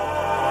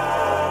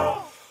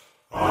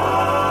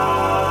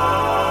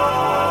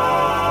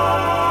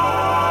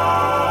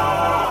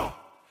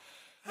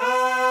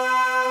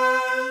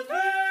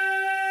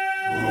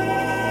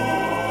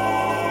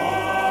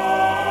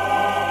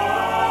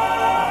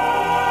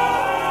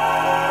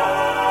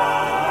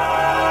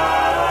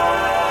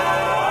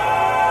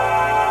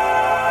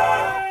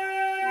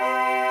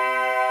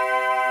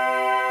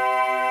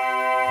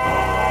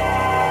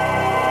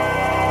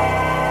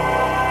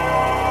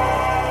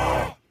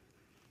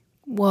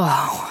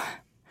 Whoa.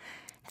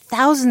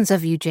 Thousands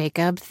of you,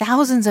 Jacob.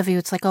 Thousands of you.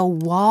 It's like a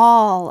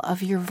wall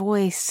of your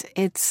voice.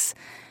 It's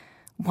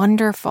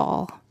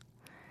wonderful.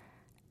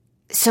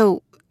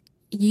 So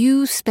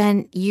you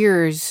spent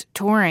years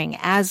touring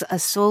as a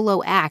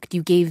solo act.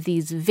 You gave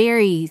these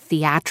very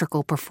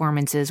theatrical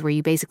performances where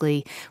you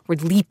basically were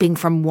leaping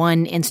from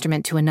one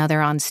instrument to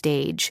another on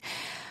stage.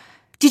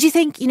 Did you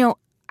think,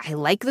 I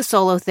like the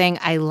solo thing.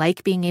 I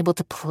like being able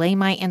to play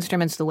my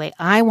instruments the way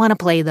I want to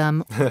play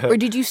them. Or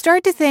did you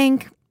start to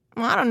think,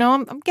 I don't know,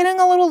 I'm getting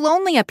a little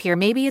lonely up here.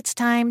 Maybe it's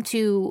time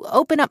to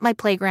open up my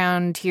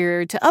playground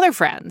here to other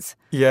friends?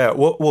 Yeah,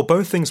 well,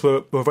 both things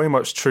were very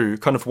much true,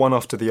 kind of one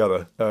after the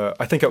other.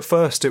 I think at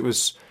first it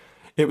was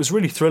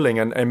really thrilling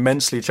and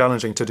immensely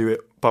challenging to do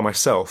it by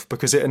myself,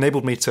 because it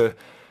enabled me to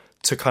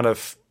kind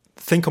of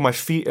think on my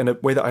feet in a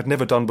way that I'd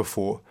never done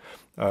before.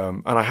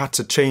 And I had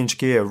to change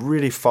gear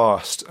really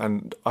fast.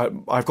 And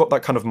I've got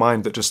that kind of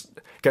mind that just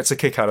gets a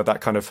kick out of that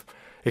kind of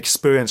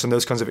experience and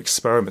those kinds of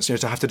experiments.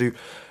 To have to do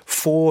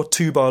 4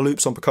 2-bar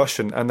loops on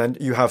percussion, and then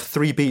you have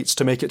 3 beats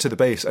to make it to the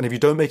bass. And if you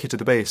don't make it to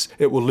the bass,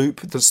 it will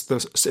loop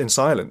in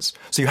silence.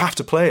 So you have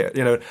to play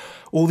it.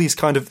 All these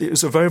kind of, it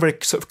was a very, very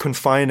sort of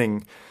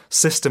confining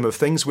system of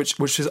things,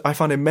 which is, I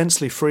found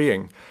immensely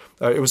freeing.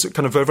 It was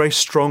kind of a very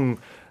strong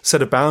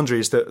set of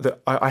boundaries that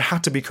I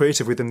had to be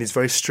creative within these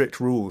very strict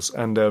rules.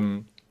 And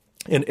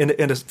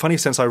in a funny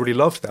sense, I really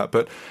loved that.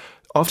 But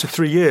after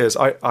 3 years,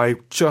 I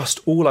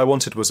just, all I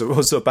wanted was a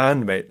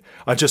bandmate.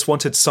 I just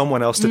wanted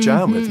someone else to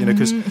jam with,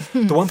 because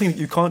the one thing that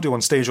you can't do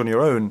on stage on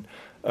your own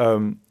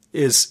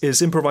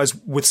is improvise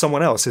with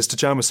someone else, is to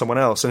jam with someone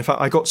else. And in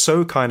fact, I got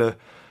so kind of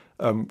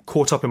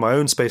caught up in my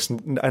own space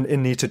and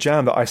in need to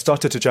jam that I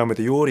started to jam with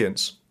the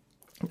audience.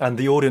 And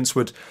the audience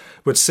would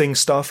sing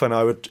stuff, and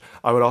I would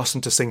ask them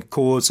to sing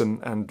chords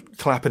and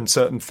clap in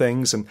certain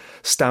things and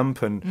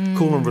stamp and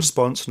call and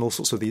response and all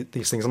sorts of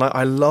these things. And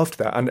I loved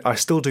that, and I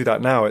still do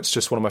that now. It's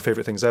just one of my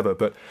favorite things ever.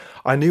 But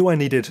I knew I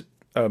needed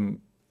a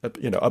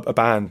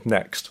band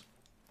next,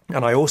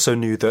 and I also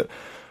knew that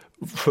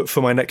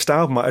for my next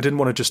album, I didn't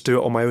want to just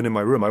do it on my own in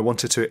my room. I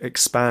wanted to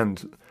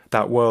expand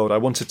that world. I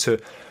wanted to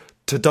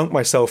dunk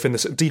myself in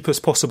the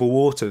deepest possible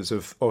waters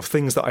of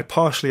things that I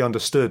partially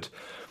understood.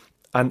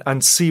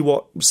 And see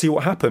what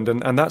happened,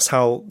 and that's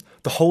how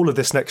the whole of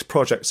this next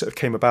project sort of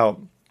came about.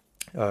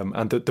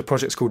 And the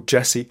project's called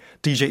Jesse,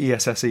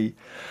 DJESSE,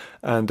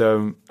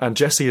 and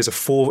Jesse is a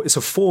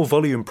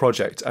 4-volume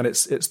project, and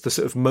it's the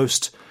sort of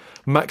most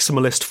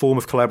maximalist form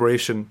of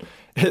collaboration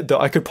that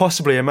I could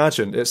possibly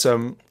imagine. It's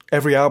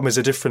every album is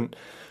a different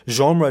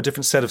genre, a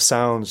different set of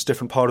sounds,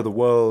 different part of the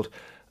world.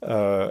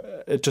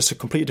 It's just a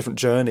completely different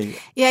journey.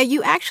 Yeah,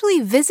 you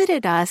actually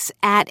visited us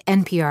at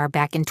NPR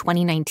back in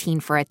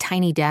 2019 for a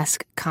Tiny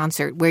Desk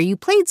concert where you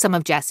played some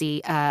of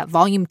Jesse,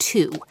 Volume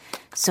 2.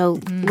 So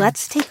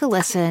let's take a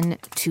listen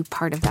to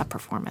part of that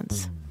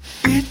performance.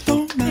 It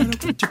don't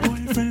matter what your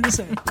boyfriend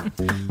say.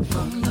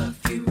 Gonna love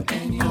you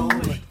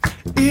anyway.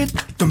 It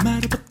don't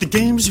matter what the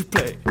games you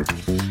play.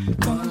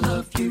 Gonna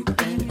love you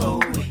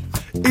anyway.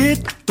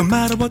 It don't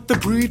matter what the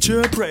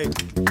preacher pray.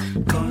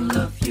 Gonna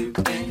love you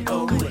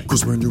anyway.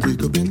 'Cause when you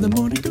wake up in the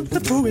morning, gonna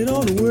throw it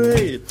all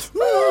away.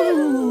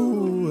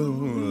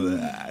 Ooh,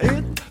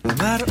 it don't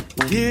matter,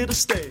 here to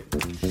stay.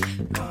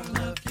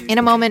 In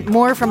a moment,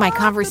 more from my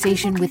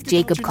conversation with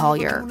Jacob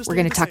Collier. We're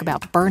going to talk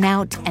about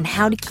burnout and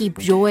how to keep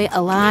joy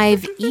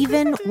alive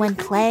even when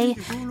play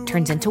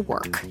turns into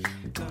work.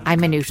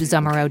 I'm Manoush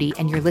Zomorodi,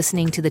 and you're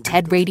listening to the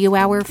TED Radio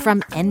Hour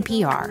from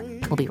NPR.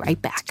 We'll be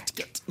right back.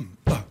 It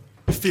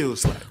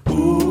feels like,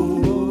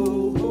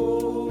 ooh,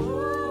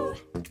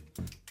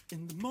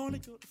 in the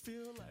morning, gonna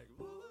feel like,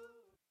 ooh.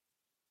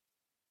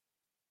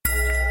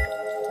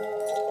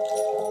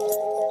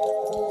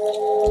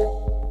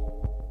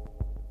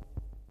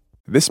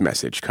 This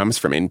message comes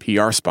from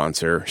NPR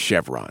sponsor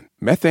Chevron.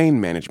 Methane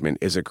management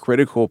is a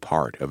critical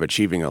part of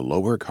achieving a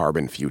lower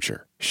carbon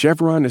future.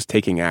 Chevron is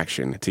taking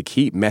action to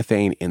keep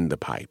methane in the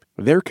pipe.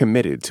 They're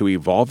committed to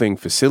evolving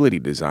facility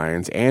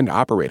designs and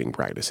operating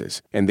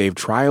practices, and they've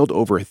trialed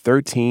over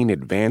 13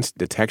 advanced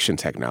detection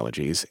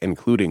technologies,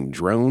 including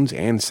drones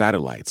and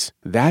satellites.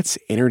 That's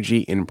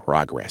energy in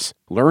progress.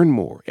 Learn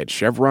more at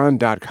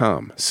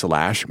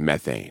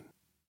chevron.com/methane.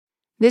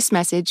 This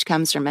message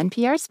comes from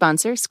NPR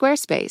sponsor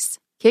Squarespace.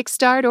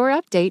 Kickstart or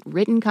update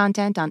written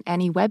content on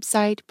any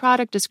website,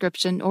 product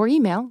description, or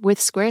email with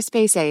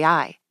Squarespace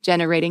AI.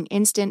 generating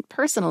instant,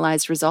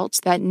 personalized results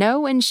that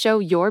know and show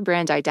your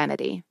brand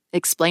identity.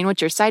 Explain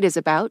what your site is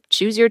about,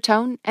 choose your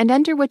tone, and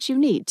enter what you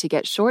need to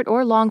get short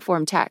or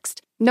long-form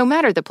text. No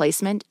matter the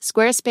placement,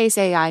 Squarespace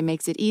AI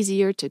makes it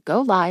easier to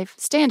go live,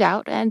 stand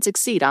out, and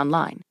succeed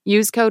online.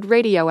 Use code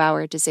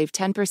RadioHour to save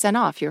 10%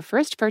 off your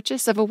first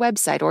purchase of a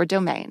website or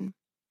domain.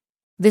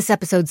 This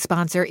episode's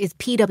sponsor is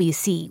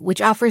PwC,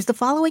 which offers the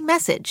following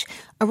message.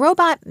 A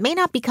robot may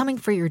not be coming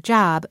for your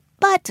job,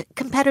 but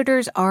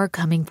competitors are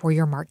coming for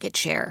your market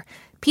share.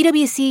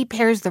 PwC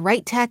pairs the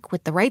right tech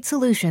with the right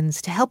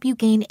solutions to help you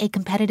gain a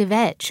competitive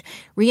edge,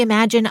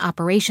 reimagine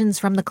operations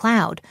from the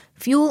cloud,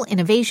 fuel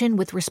innovation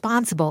with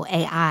responsible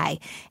AI,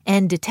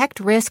 and detect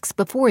risks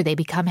before they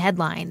become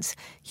headlines.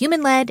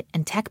 Human-led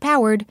and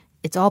tech-powered,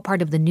 it's all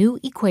part of the new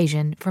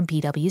equation from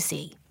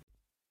PwC.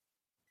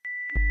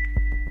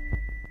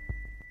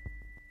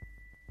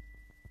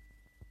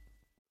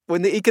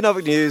 When the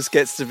economic news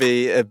gets to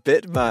be a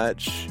bit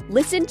much,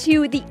 listen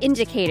to The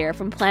Indicator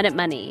from Planet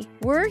Money.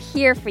 We're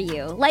here for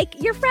you,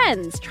 like your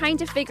friends, trying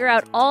to figure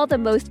out all the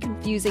most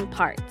confusing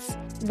parts.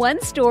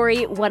 One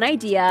story, one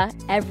idea,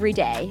 every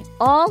day,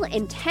 all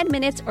in 10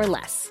 minutes or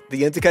less.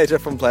 The Indicator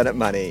from Planet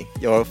Money,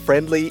 your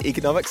friendly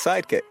economic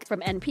sidekick.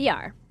 From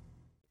NPR.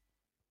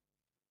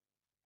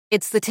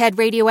 It's the TED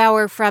Radio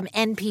Hour from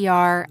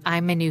NPR.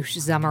 I'm Manoush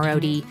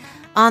Zomorodi.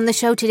 On the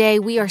show today,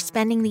 we are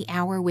spending the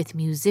hour with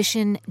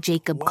musician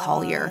Jacob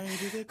Collier,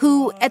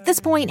 who at this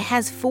point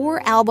has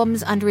 4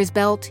 albums under his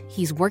belt.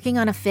 He's working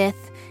on a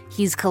 5th.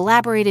 He's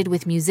collaborated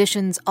with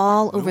musicians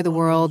all over the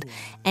world,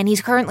 and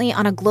he's currently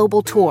on a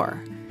global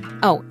tour.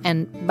 Oh,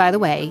 and by the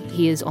way,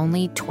 he is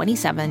only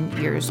 27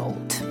 years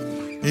old.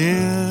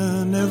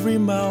 In every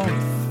mouth,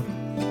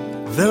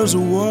 there's a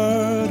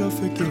word of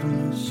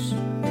forgiveness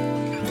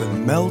that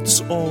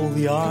melts all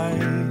the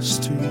ice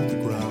to the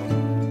ground.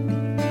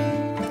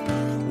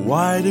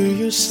 Why do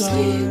you sigh?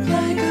 Sleep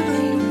like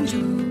an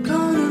angel,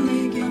 gonna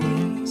make your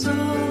knees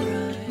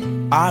alright.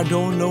 I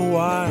don't know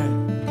why.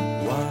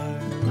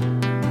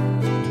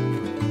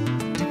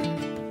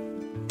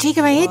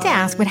 Jacob, I hate to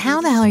ask, but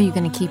how the hell are you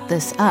going to keep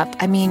this up?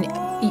 I mean,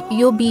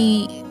 you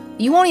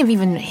won't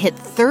even hit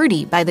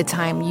 30 by the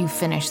time you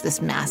finish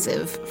this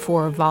massive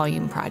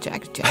 4-volume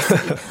project,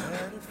 Jesse.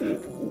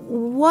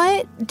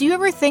 What do you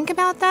ever think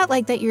about that?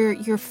 Like that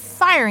you're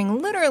firing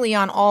literally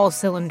on all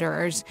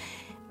cylinders.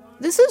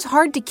 This is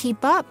hard to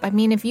keep up. I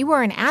mean, if you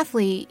were an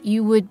athlete,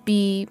 you would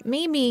be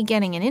maybe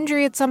getting an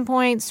injury at some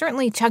point,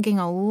 certainly chugging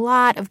a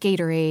lot of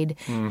Gatorade.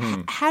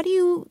 Mm-hmm. How do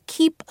you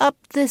keep up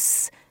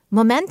this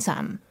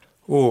momentum?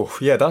 Oh,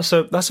 yeah, that's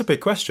a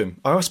big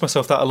question. I asked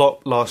myself that a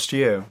lot last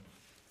year,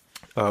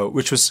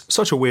 which was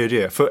such a weird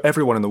year for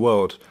everyone in the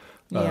world.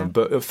 Yeah.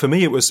 But for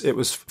me, it was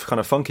kind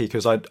of funky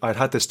because I'd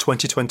had this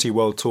 2020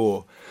 world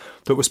tour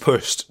that was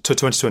pushed to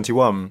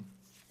 2021,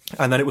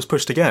 and then it was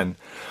pushed again.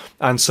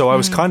 And so I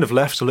was kind of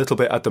left a little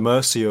bit at the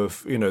mercy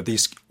of,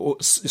 these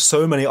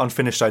so many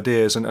unfinished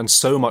ideas and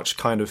so much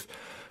kind of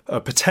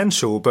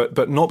potential,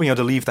 but not being able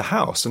to leave the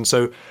house. And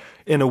so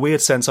in a weird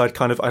sense,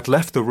 I'd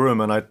left the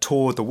room and I'd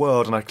toured the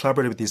world and I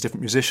collaborated with these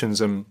different musicians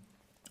and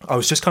I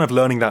was just kind of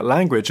learning that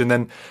language. And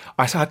then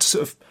I had to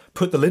sort of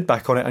put the lid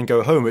back on it and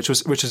go home, which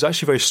is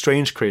actually very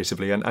strange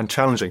creatively and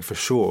challenging for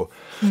sure.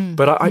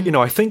 But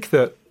I think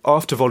that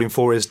after Volume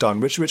 4 is done,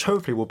 which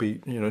hopefully will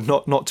be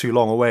not too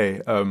long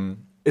away,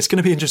 it's going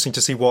to be interesting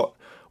to see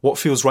what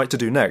feels right to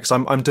do next.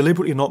 I'm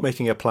deliberately not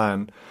making a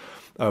plan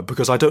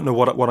because I don't know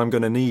what I'm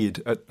going to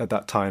need at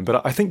that time.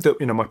 But I think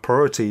that my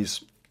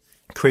priorities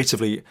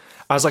creatively,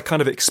 as I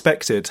kind of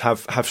expected,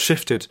 have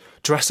shifted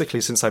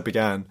drastically since I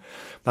began.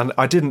 And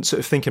I didn't sort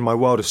of think in my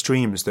wildest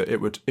dreams that it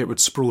would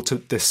sprawl to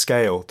this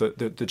scale,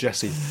 the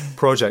Jesse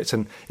project,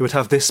 and it would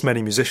have this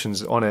many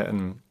musicians on it,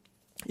 and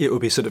it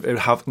would be it would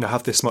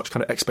have this much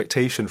kind of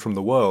expectation from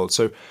the world.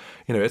 So,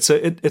 it's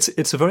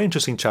a very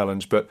interesting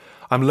challenge, but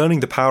I'm learning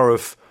the power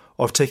of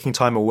taking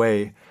time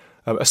away,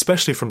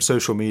 especially from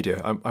social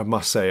media, I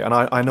must say. And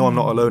I know I'm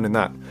not alone in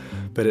that,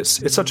 but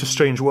it's such a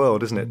strange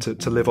world, isn't it,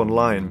 to live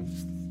online.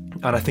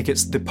 And I think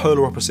it's the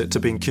polar opposite to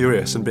being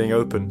curious and being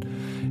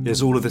open,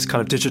 is all of this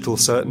kind of digital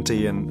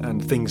certainty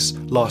and things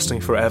lasting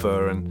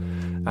forever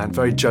and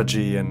very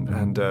judgy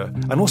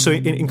and also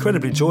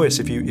incredibly joyous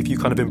if you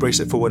kind of embrace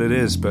it for what it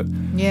is. But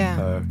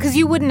yeah, because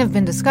you wouldn't have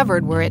been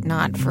discovered were it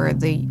not for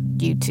the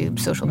YouTube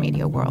social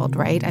media world,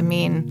 right? I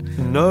mean,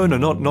 no,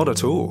 not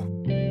at all.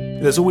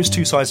 There's always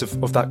two sides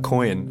of that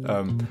coin.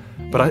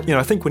 But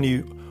I think when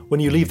you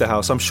leave the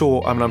house, I'm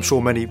sure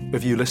many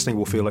of you listening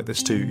will feel like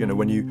this too.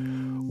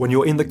 When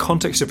you're in the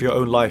context of your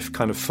own life,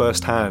 kind of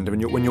firsthand,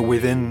 when you're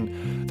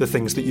within the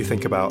things that you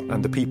think about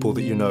and the people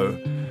that you know,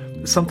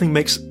 something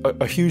makes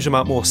a huge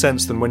amount more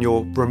sense than when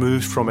you're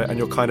removed from it and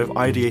you're kind of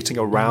ideating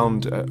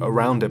around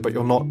it, but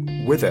you're not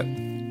with it.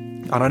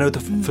 And I know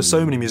that for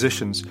so many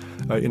musicians,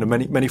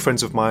 many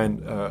friends of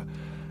mine.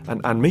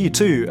 And me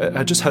too.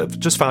 I just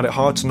found it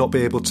hard to not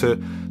be able to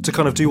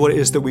kind of do what it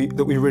is that we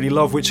really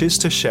love, which is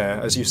to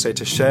share, as you say,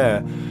 to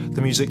share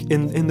the music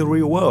in the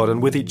real world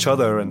and with each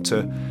other, and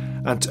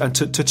and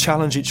to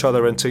challenge each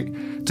other and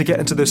to get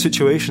into those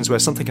situations where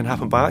something can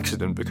happen by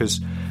accident, because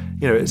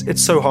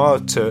it's so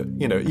hard to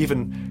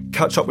even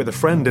catch up with a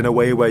friend in a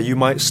way where you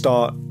might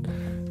start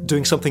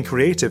doing something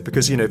creative,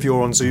 because if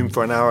you're on Zoom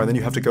for an hour and then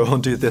you have to go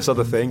on do this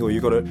other thing, or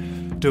you've got to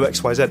do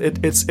XYZ,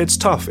 it's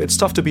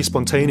tough to be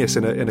spontaneous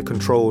in a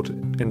controlled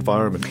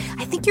environment.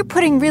 I think you're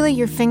putting really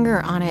your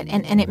finger on it,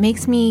 and it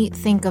makes me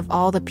think of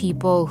all the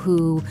people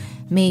who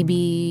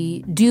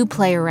maybe do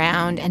play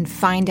around and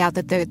find out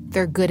that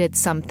they're good at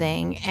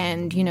something.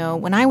 And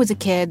when I was a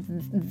kid,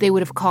 they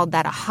would have called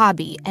that a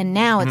hobby, and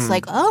now it's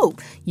like, oh,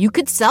 you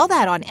could sell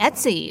that on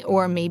Etsy,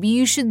 or maybe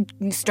you should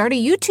start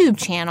a YouTube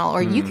channel,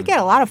 or you could get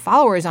a lot of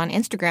followers on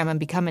Instagram and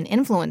become an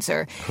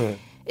influencer.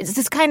 It's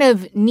this kind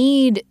of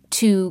need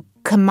to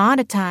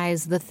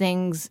commoditize the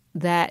things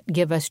that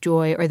give us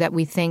joy, or that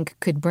we think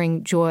could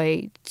bring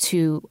joy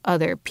to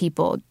other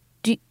people.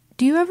 Do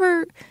you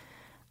ever,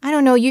 I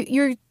don't know,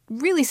 you're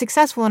really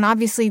successful, and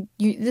obviously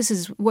this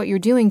is what you're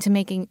doing to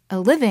making a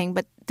living,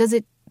 but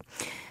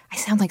I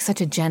sound like such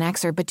a Gen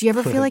Xer, but do you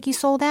ever feel like you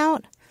sold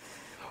out?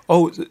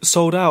 Oh,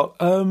 sold out.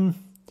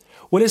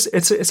 Well,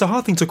 it's a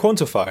hard thing to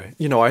quantify.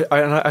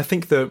 I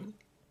think that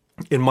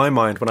in my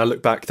mind, when I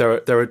look back,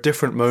 there are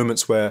different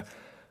moments where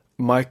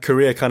my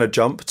career kind of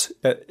jumped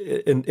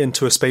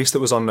into a space that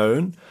was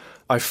unknown.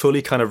 I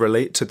fully kind of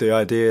relate to the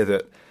idea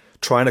that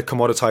trying to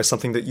commoditize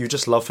something that you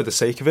just love for the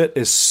sake of it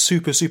is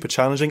super, super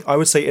challenging. I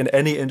would say in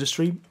any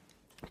industry,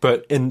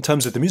 but in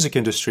terms of the music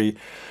industry,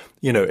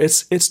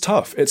 it's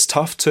tough. It's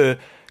tough to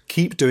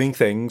keep doing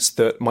things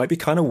that might be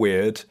kind of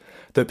weird,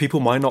 that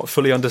people might not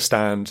fully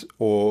understand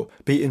or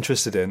be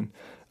interested in,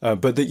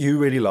 but that you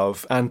really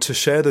love, and to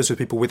share those with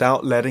people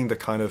without letting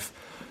the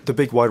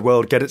big wide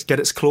world get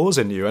its claws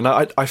in you. And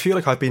I feel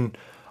like I've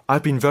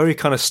been very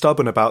kind of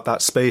stubborn about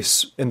that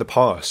space in the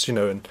past,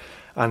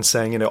 and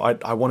saying,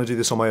 I want to do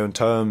this on my own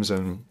terms,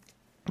 and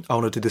I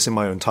want to do this in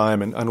my own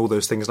time, and all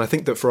those things. And I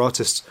think that for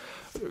artists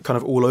kind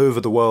of all over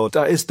the world,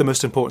 that is the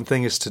most important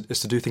thing, is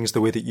to do things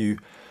the way that you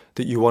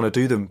want to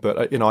do them.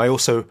 But I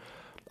also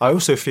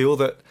feel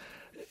that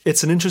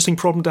it's an interesting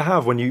problem to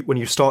have when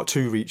you start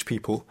to reach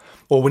people,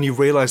 or when you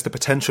realize the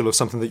potential of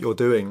something that you're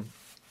doing.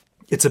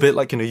 It's a bit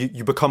like,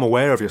 you become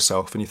aware of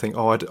yourself, and you think,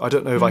 oh, I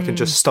don't know if I can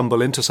just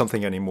stumble into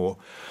something anymore,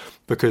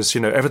 because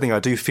everything I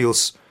do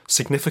feels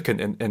significant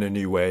in a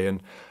new way,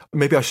 and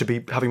maybe I should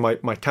be having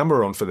my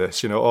camera on for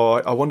this,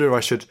 or I wonder if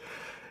I should,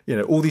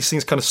 all these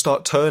things kind of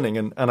start turning.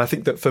 And I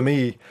think that for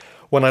me,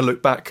 when I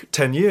look back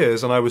 10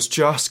 years and I was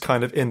just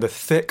kind of in the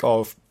thick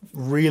of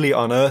really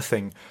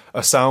unearthing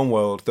a sound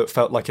world that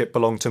felt like it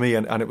belonged to me,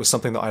 and it was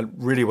something that I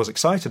really was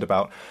excited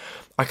about,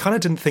 I kind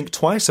of didn't think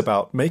twice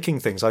about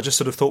making things. I just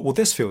sort of thought, well,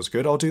 this feels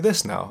good, I'll do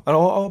this now.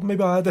 And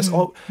maybe I had this,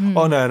 oh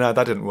no,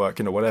 that didn't work,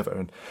 whatever.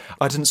 And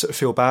I didn't sort of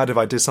feel bad if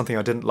I did something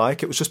I didn't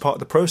like. It was just part of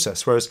the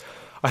process. Whereas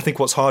I think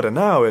what's harder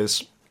now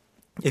is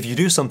if you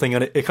do something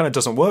and it kind of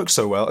doesn't work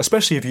so well,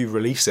 especially if you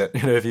release it,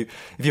 if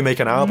you make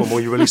an album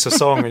or you release a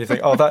song and you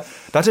think, oh, that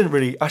didn't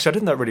really, actually, I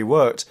didn't think that really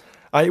worked.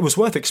 It was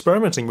worth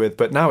experimenting with,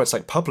 but now it's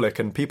like public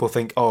and people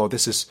think, oh,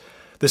 this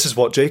is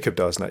what Jacob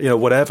does now,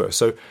 whatever.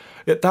 So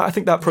I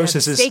think that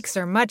process the stakes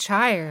are much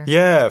higher.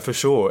 Yeah, for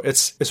sure.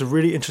 It's a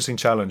really interesting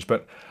challenge,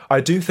 but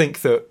I do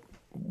think that,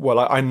 well,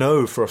 I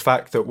know for a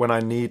fact that when I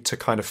need to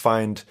kind of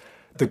find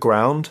the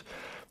ground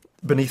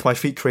beneath my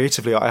feet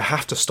creatively, I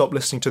have to stop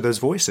listening to those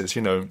voices,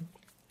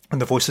 and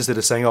the voices that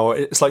are saying, oh,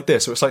 it's like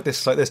this, or it's like this,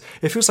 it's like this.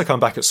 It feels like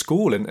I'm back at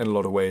school in a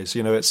lot of ways.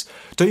 It's,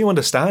 don't you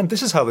understand?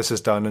 This is how this is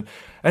done. And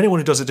anyone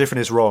who does it different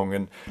is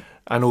wrong.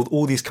 And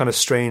all these kind of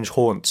strange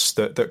haunts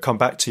that come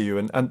back to you.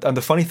 And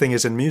the funny thing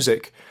is, in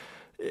music,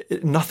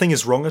 nothing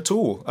is wrong at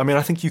all. I mean,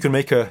 I think you can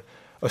make a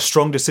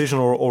strong decision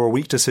or a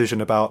weak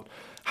decision about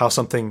how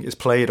something is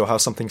played or how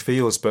something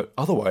feels. But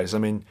otherwise, I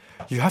mean,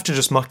 you have to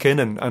just muck in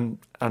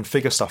and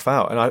figure stuff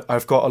out. And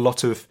I've got a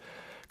lot of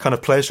kind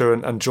of pleasure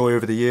and joy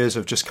over the years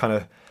of just kind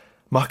of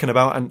mucking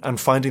about and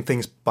finding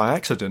things by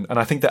accident. And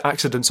I think that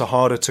accidents are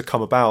harder to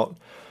come about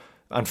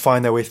and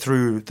find their way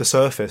through the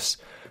surface.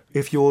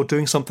 If you're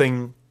doing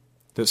something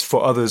that's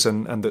for others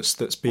and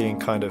that's being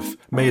kind of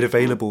made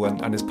available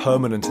and is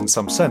permanent in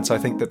some sense, I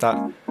think that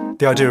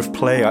the idea of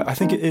play, I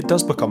think it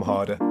does become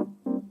harder.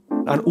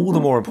 And all the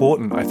more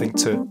important, I think,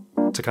 to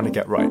kind of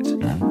get right.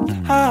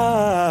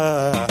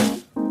 I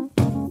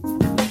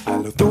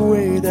love the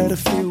way that I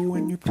feel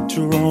when you put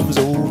your arms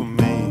over me.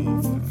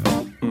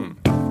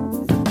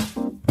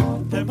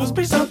 There must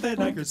be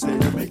something I could say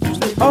to make you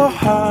stay. Oh,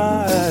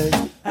 hi,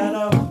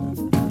 hello.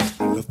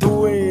 I love the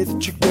way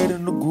that you get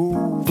in the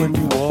groove when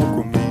you walk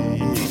with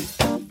me.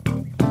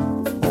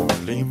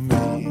 Only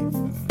me.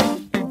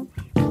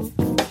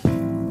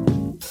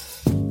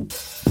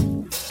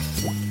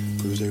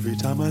 'Cause every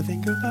time I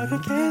think about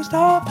it, can't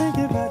stop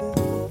thinking about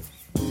it.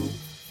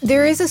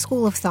 There is a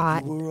school of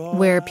thought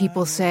where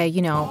people say,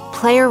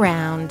 play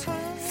around,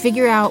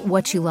 figure out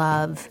what you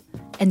love,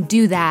 and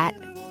do that,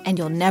 and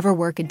you'll never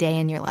work a day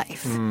in your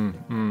life.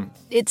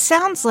 It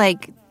sounds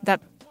like that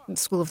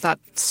school of thought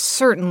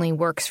certainly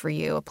works for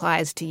you,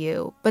 applies to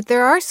you. But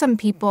there are some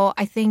people,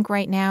 I think,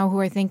 right now who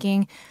are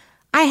thinking,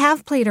 I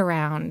have played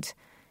around,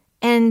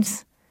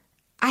 and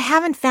I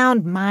haven't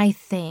found my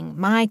thing,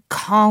 my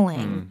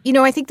calling. You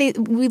know, I think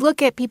we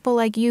look at people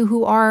like you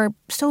who are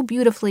so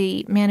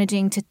beautifully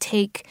managing to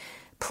take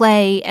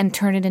play and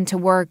turn it into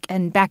work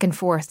and back and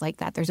forth like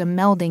that. There's a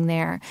melding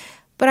there.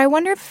 But I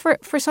wonder if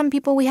for some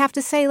people we have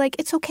to say, like,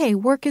 it's okay,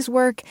 work is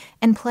work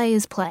and play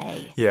is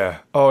play. Yeah.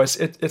 Oh,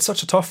 it's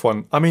such a tough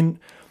one. I mean,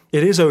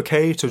 it is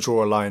okay to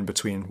draw a line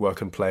between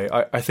work and play.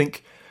 I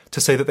think to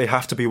say that they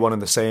have to be one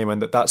and the same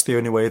and that that's the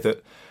only way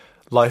that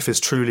life is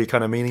truly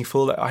kind of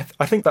meaningful,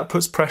 I think that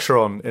puts pressure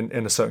on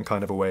in a certain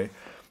kind of a way.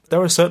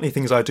 There are certainly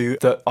things I do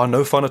that are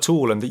no fun at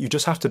all and that you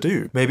just have to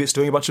do. Maybe it's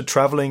doing a bunch of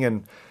traveling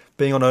and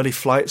being on early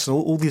flights and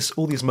all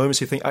these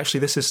moments you think, actually,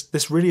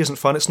 this really isn't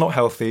fun. It's not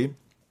healthy.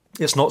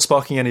 It's not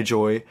sparking any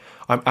joy.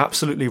 I'm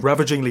absolutely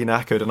ravagingly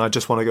knackered and I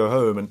just want to go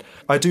home. And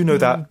I do know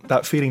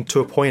that feeling to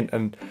a point.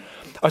 And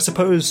I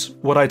suppose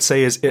what I'd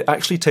say is it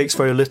actually takes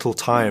very little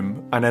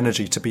time and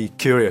energy to be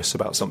curious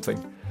about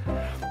something.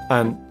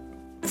 And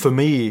for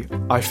me,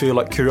 I feel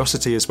like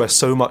curiosity is where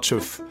so much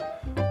of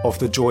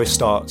the joy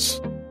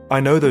starts. I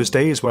know those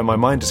days where my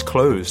mind is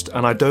closed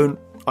and I don't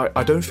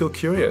feel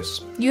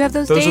curious. You have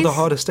those days? Those are the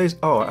hardest days.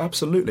 Oh,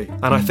 absolutely.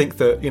 And I think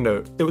that,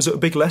 it was a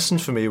big lesson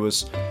for me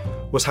was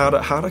how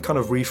to kind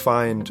of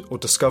refine or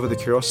discover the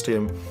curiosity.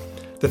 And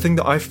the thing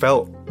that I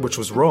felt, which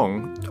was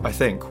wrong, I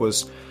think,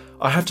 was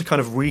I had to kind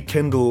of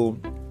rekindle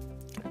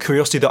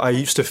curiosity that I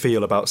used to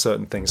feel about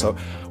certain things, or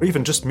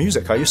even just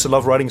music. I used to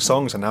love writing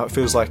songs, and now it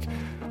feels like,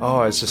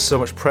 oh, it's just so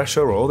much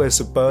pressure, or there's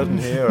a burden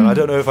here, and I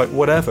don't know if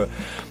whatever.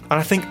 And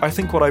I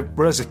think what I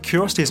realized is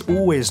curiosity is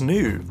always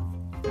new.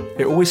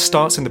 It always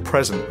starts in the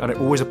present, and it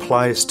always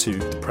applies to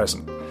the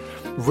present.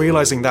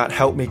 Realizing that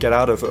helped me get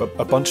out of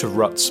a bunch of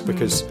ruts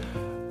because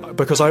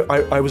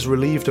I was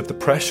relieved of the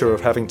pressure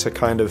of having to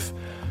kind of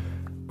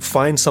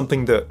find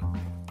something that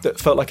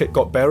felt like it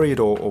got buried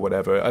or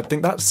whatever. I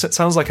think that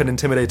sounds like an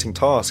intimidating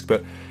task,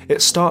 but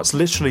it starts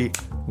literally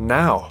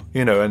now,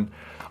 and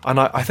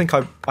I think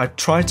I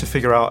tried to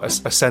figure out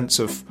a sense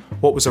of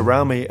what was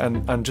around me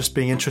and just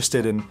being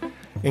interested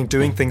in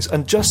doing things,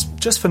 and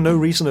just for no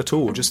reason at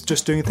all,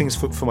 just doing things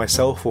for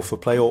myself or for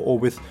play or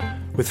with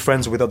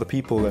friends or with other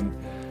people, and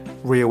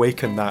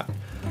reawaken that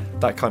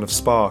kind of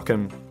spark.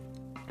 And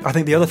I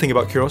think the other thing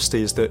about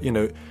curiosity is that,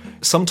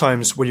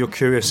 sometimes when you're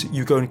curious,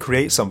 you go and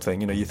create something.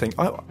 You think,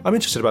 I'm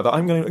interested about that.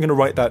 I'm going to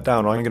write that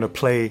down, or I'm going to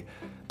play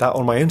that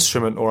on my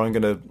instrument, or I'm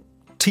going to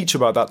teach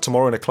about that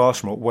tomorrow in a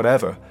classroom, or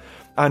whatever.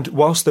 And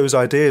whilst those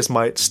ideas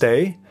might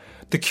stay,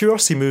 the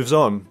curiosity moves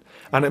on,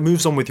 and it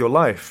moves on with your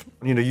life.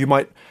 You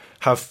might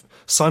have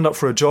signed up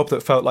for a job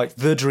that felt like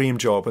the dream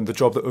job and the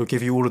job that will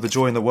give you all of the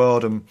joy in the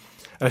world, and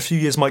a few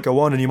years might go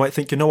on and you might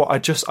think,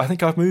 I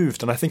think I've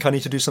moved and I think I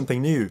need to do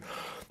something new.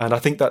 And I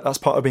think that's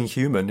part of being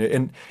human.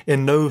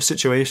 In no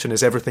situation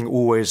is everything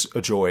always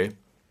a joy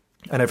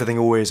and everything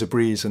always a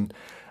breeze. And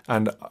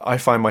I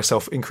find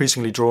myself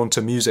increasingly drawn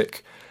to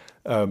music,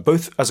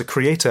 both as a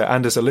creator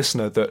and as a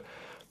listener,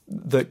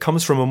 that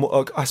comes from a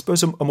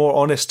more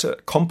honest,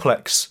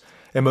 complex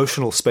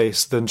emotional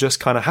space than just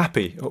kind of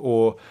happy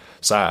or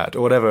sad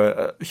or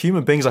whatever.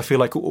 Human beings, I feel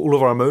like all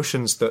of our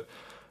emotions that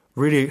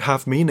really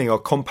have meaning are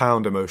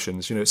compound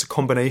emotions. It's a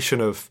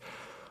combination of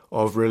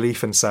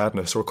relief and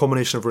sadness, or a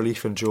combination of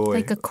relief and joy.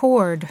 Like a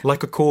chord.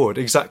 Like a chord,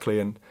 exactly.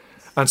 And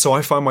so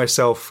I find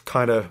myself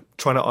kind of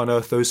trying to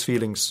unearth those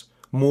feelings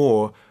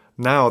more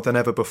now than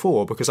ever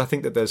before, because I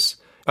think that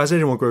as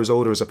anyone grows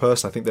older as a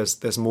person, I think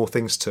there's more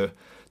things to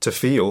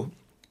feel.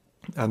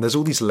 And there's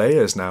all these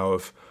layers now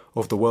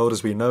of the world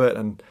as we know it,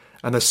 and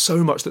there's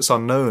so much that's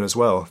unknown as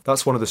well.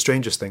 That's one of the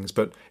strangest things.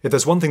 But if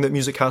there's one thing that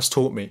music has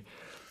taught me,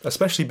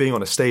 especially being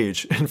on a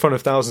stage in front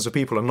of thousands of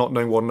people and not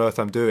knowing what on earth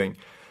I'm doing,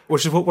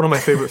 which is one of my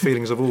favourite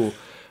feelings of all.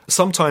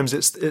 Sometimes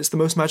it's the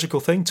most magical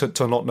thing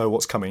to not know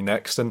what's coming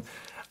next, and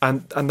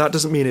that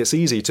doesn't mean it's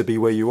easy to be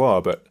where you are.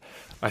 But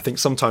I think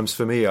sometimes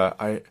for me,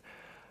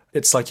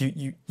 it's like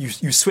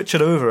you switch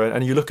it over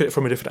and you look at it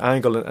from a different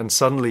angle, and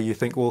suddenly you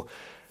think, well,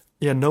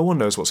 yeah, no one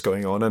knows what's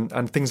going on,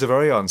 and things are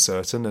very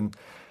uncertain,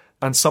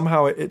 and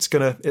somehow it's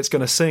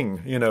gonna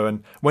sing,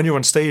 and when you're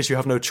on stage, you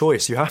have no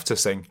choice, you have to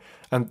sing.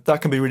 And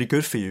that can be really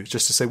good for you,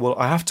 just to say, well,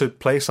 I have to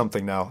play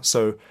something now,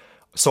 so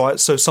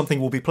something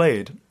will be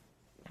played.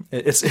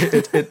 It's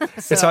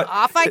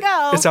off I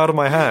go. It's out of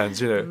my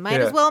hands,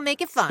 Might as well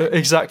make it fun.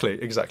 Exactly.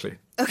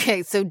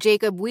 Okay, so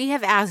Jacob, we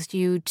have asked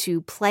you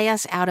to play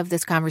us out of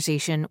this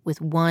conversation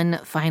with one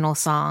final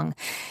song.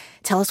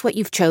 Tell us what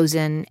you've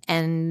chosen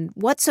and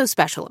what's so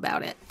special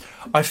about it.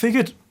 I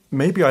figured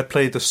maybe I'd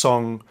play the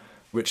song,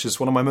 which is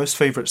one of my most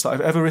favourites that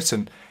I've ever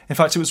written. In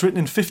fact, it was written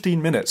in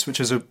 15 minutes, which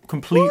is a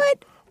complete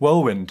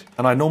whirlwind.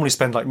 And I normally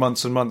spend like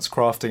months and months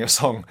crafting a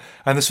song.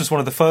 And this was one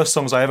of the first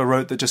songs I ever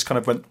wrote that just kind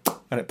of went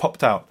and it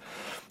popped out.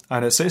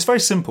 And it's very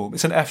simple.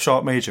 It's an F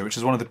sharp major, which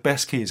is one of the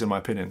best keys, in my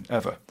opinion,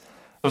 ever.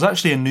 I was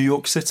actually in New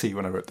York City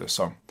when I wrote this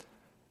song.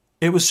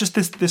 It was just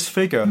this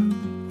figure,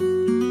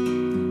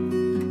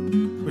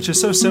 which is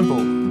so simple.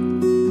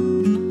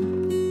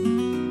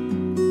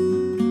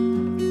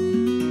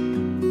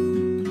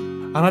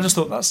 And I just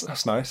thought,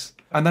 that's nice.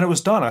 And then it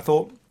was done. I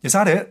thought, is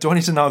that it? Do I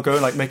need to now go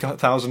and like make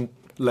 1,000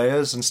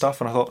 layers and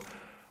stuff? And I thought,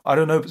 I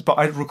don't know. But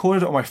I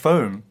recorded it on my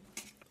phone.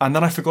 And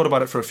then I forgot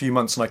about it for a few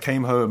months. And I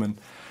came home and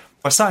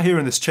I sat here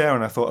in this chair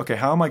and I thought, okay,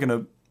 how am I going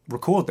to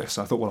record this?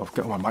 And I thought, well, I've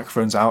got my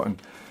microphones out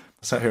and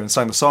I sat here and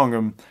sang the song.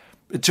 And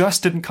it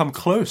just didn't come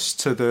close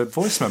to the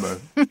voice memo.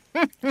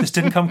 Just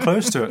didn't come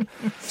close to it.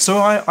 So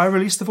I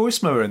released the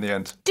voice memo in the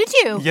end. Did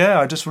you?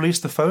 Yeah, I just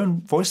released the phone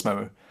voice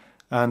memo.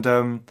 And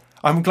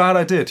I'm glad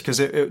I did, because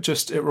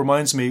it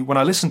reminds me, when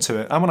I listen to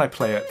it and when I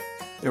play it,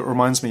 it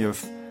reminds me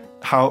of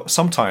how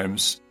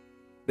sometimes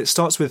it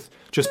starts with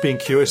just being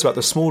curious about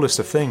the smallest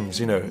of things,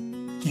 you know.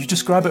 You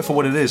just grab it for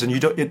what it is, and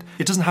it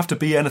doesn't have to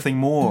be anything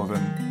more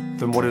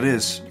than what it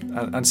is.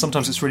 And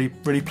sometimes it's really,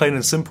 really plain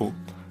and simple.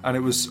 And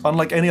it was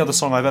unlike any other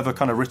song I've ever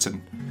kind of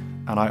written.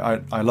 And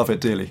I love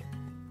it dearly.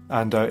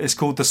 And it's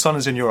called The Sun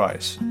Is In Your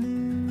Eyes.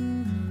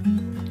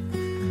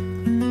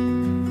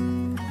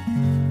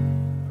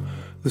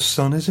 The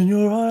sun is in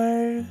your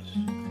eyes.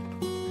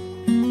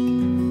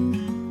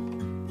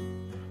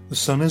 The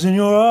sun is in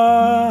your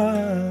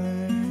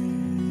eyes.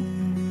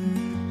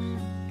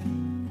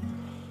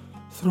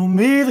 Throw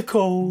me the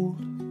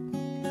cold.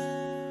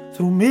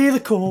 Throw me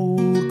the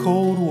cold,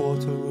 cold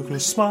water of your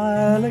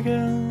smile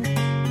again.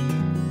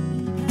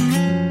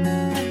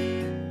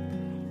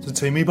 To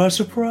take me by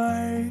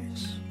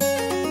surprise.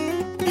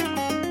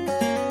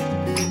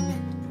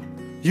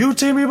 You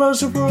take me by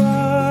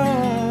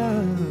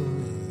surprise.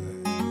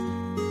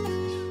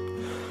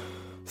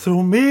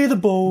 Throw me the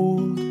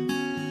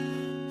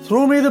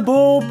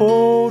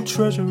bold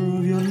treasure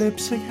of your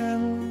lips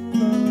again.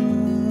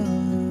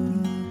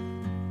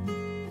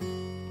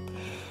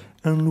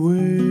 And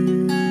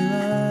where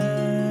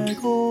I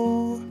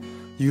go,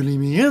 you lead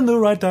me in the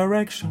right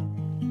direction.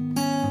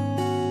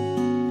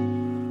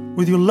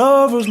 With your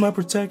love as my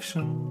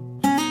protection,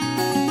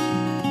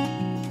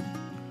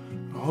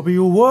 I'll be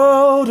a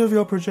world of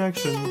your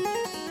projection.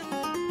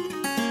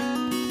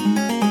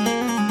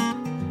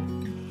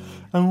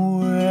 And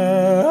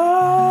where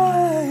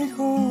I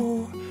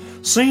go,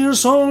 singing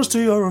songs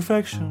to your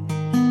affection,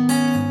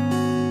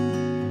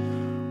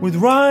 with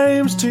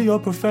rhymes to your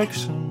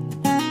perfection.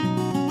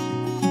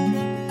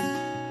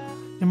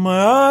 In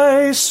my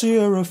eyes see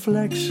a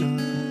reflection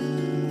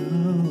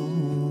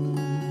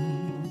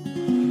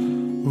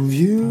of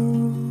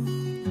you.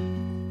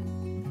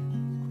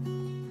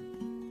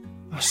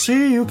 I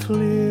see you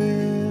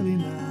clearly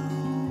now.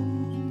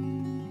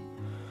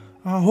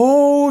 I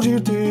hold you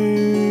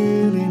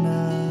dearly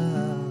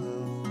now.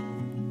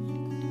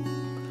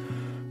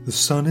 The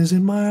sun is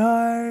in my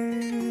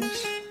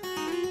eyes.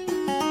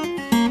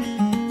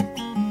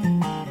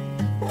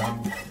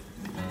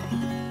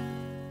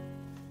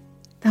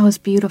 That was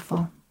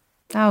beautiful.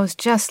 That was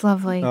just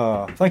lovely.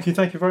 Oh, thank you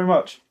very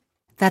much.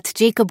 That's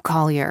Jacob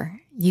Collier.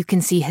 You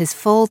can see his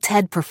full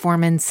TED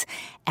performance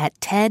at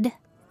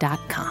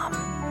TED.com.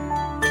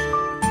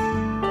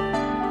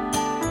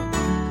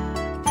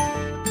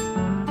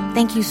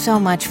 Thank you so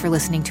much for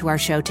listening to our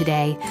show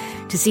today.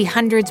 To see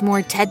hundreds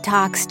more TED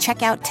Talks,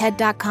 check out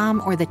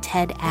TED.com or the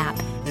TED app.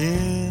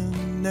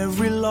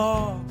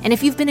 And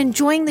if you've been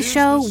enjoying the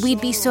show,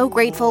 we'd be so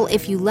grateful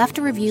if you left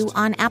a review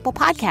on Apple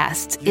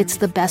Podcasts. It's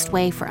the best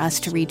way for us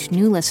to reach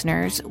new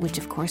listeners, which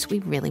of course we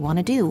really want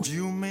to do.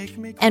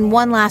 And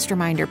one last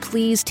reminder,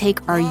 please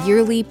take our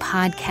yearly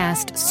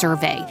podcast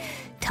survey.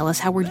 Tell us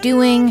how we're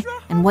doing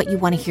and what you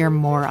want to hear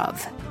more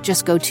of.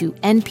 Just go to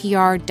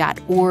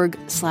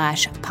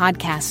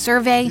npr.org/podcast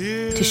survey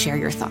to share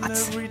your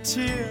thoughts.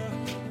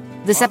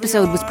 This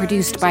episode was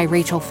produced by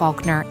Rachel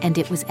Faulkner, and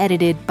it was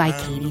edited by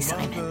Katie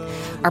Simon.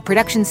 Our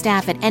production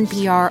staff at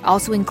NPR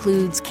also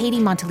includes Katie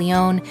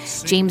Monteleone,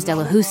 James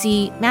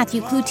Delahousie,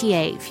 Matthew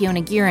Cloutier,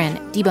 Fiona Guerin,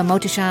 Diba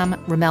Mohtasham,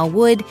 Ramel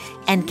Wood,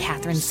 and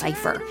Catherine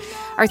Cipher.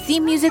 Our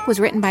theme music was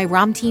written by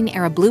Ramteen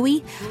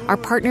Arablouei. Our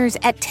partners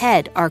at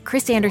TED are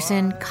Chris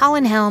Anderson,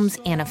 Colin Helms,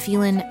 Anna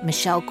Phelan,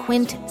 Michelle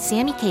Quint,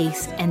 Sammy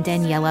Case, and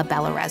Daniela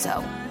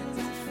Ballarezo.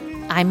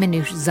 I'm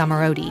Manoush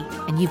Zamarodi,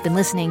 and you've been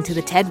listening to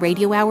the TED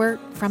Radio Hour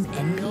from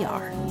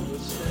NPR.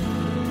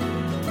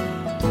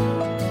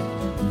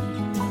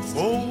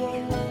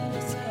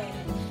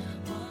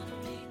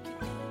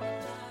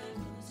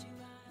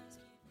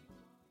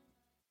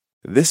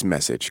 This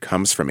message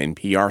comes from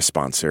NPR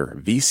sponsor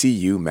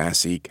VCU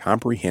Massey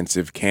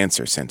Comprehensive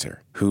Cancer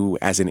Center, who,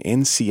 as an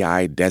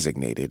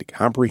NCI-designated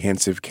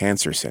comprehensive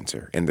cancer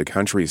center in the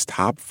country's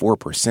top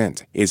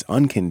 4%, is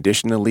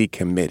unconditionally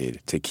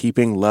committed to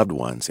keeping loved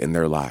ones in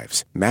their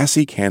lives.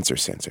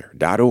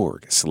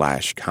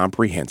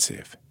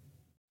 MasseyCancerCenter.org/comprehensive.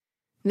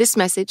 This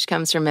message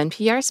comes from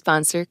NPR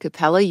sponsor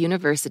Capella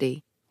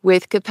University.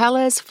 With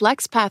Capella's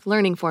FlexPath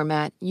learning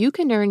format, you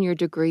can earn your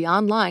degree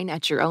online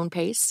at your own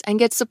pace and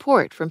get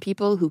support from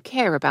people who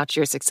care about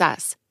your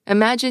success.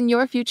 Imagine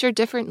your future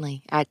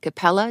differently at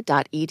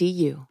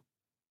capella.edu.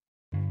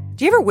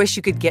 Do you ever wish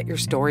you could get your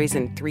stories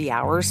in 3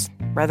 hours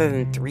rather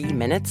than 3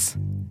 minutes?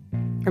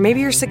 Or maybe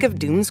you're sick of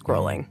doom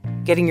scrolling,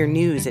 getting your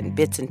news in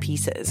bits and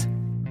pieces.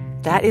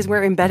 That is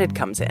where Embedded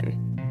comes in.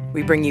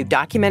 We bring you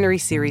documentary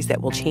series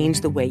that will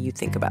change the way you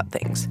think about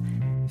things.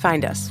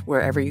 Find us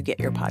wherever you get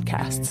your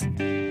podcasts.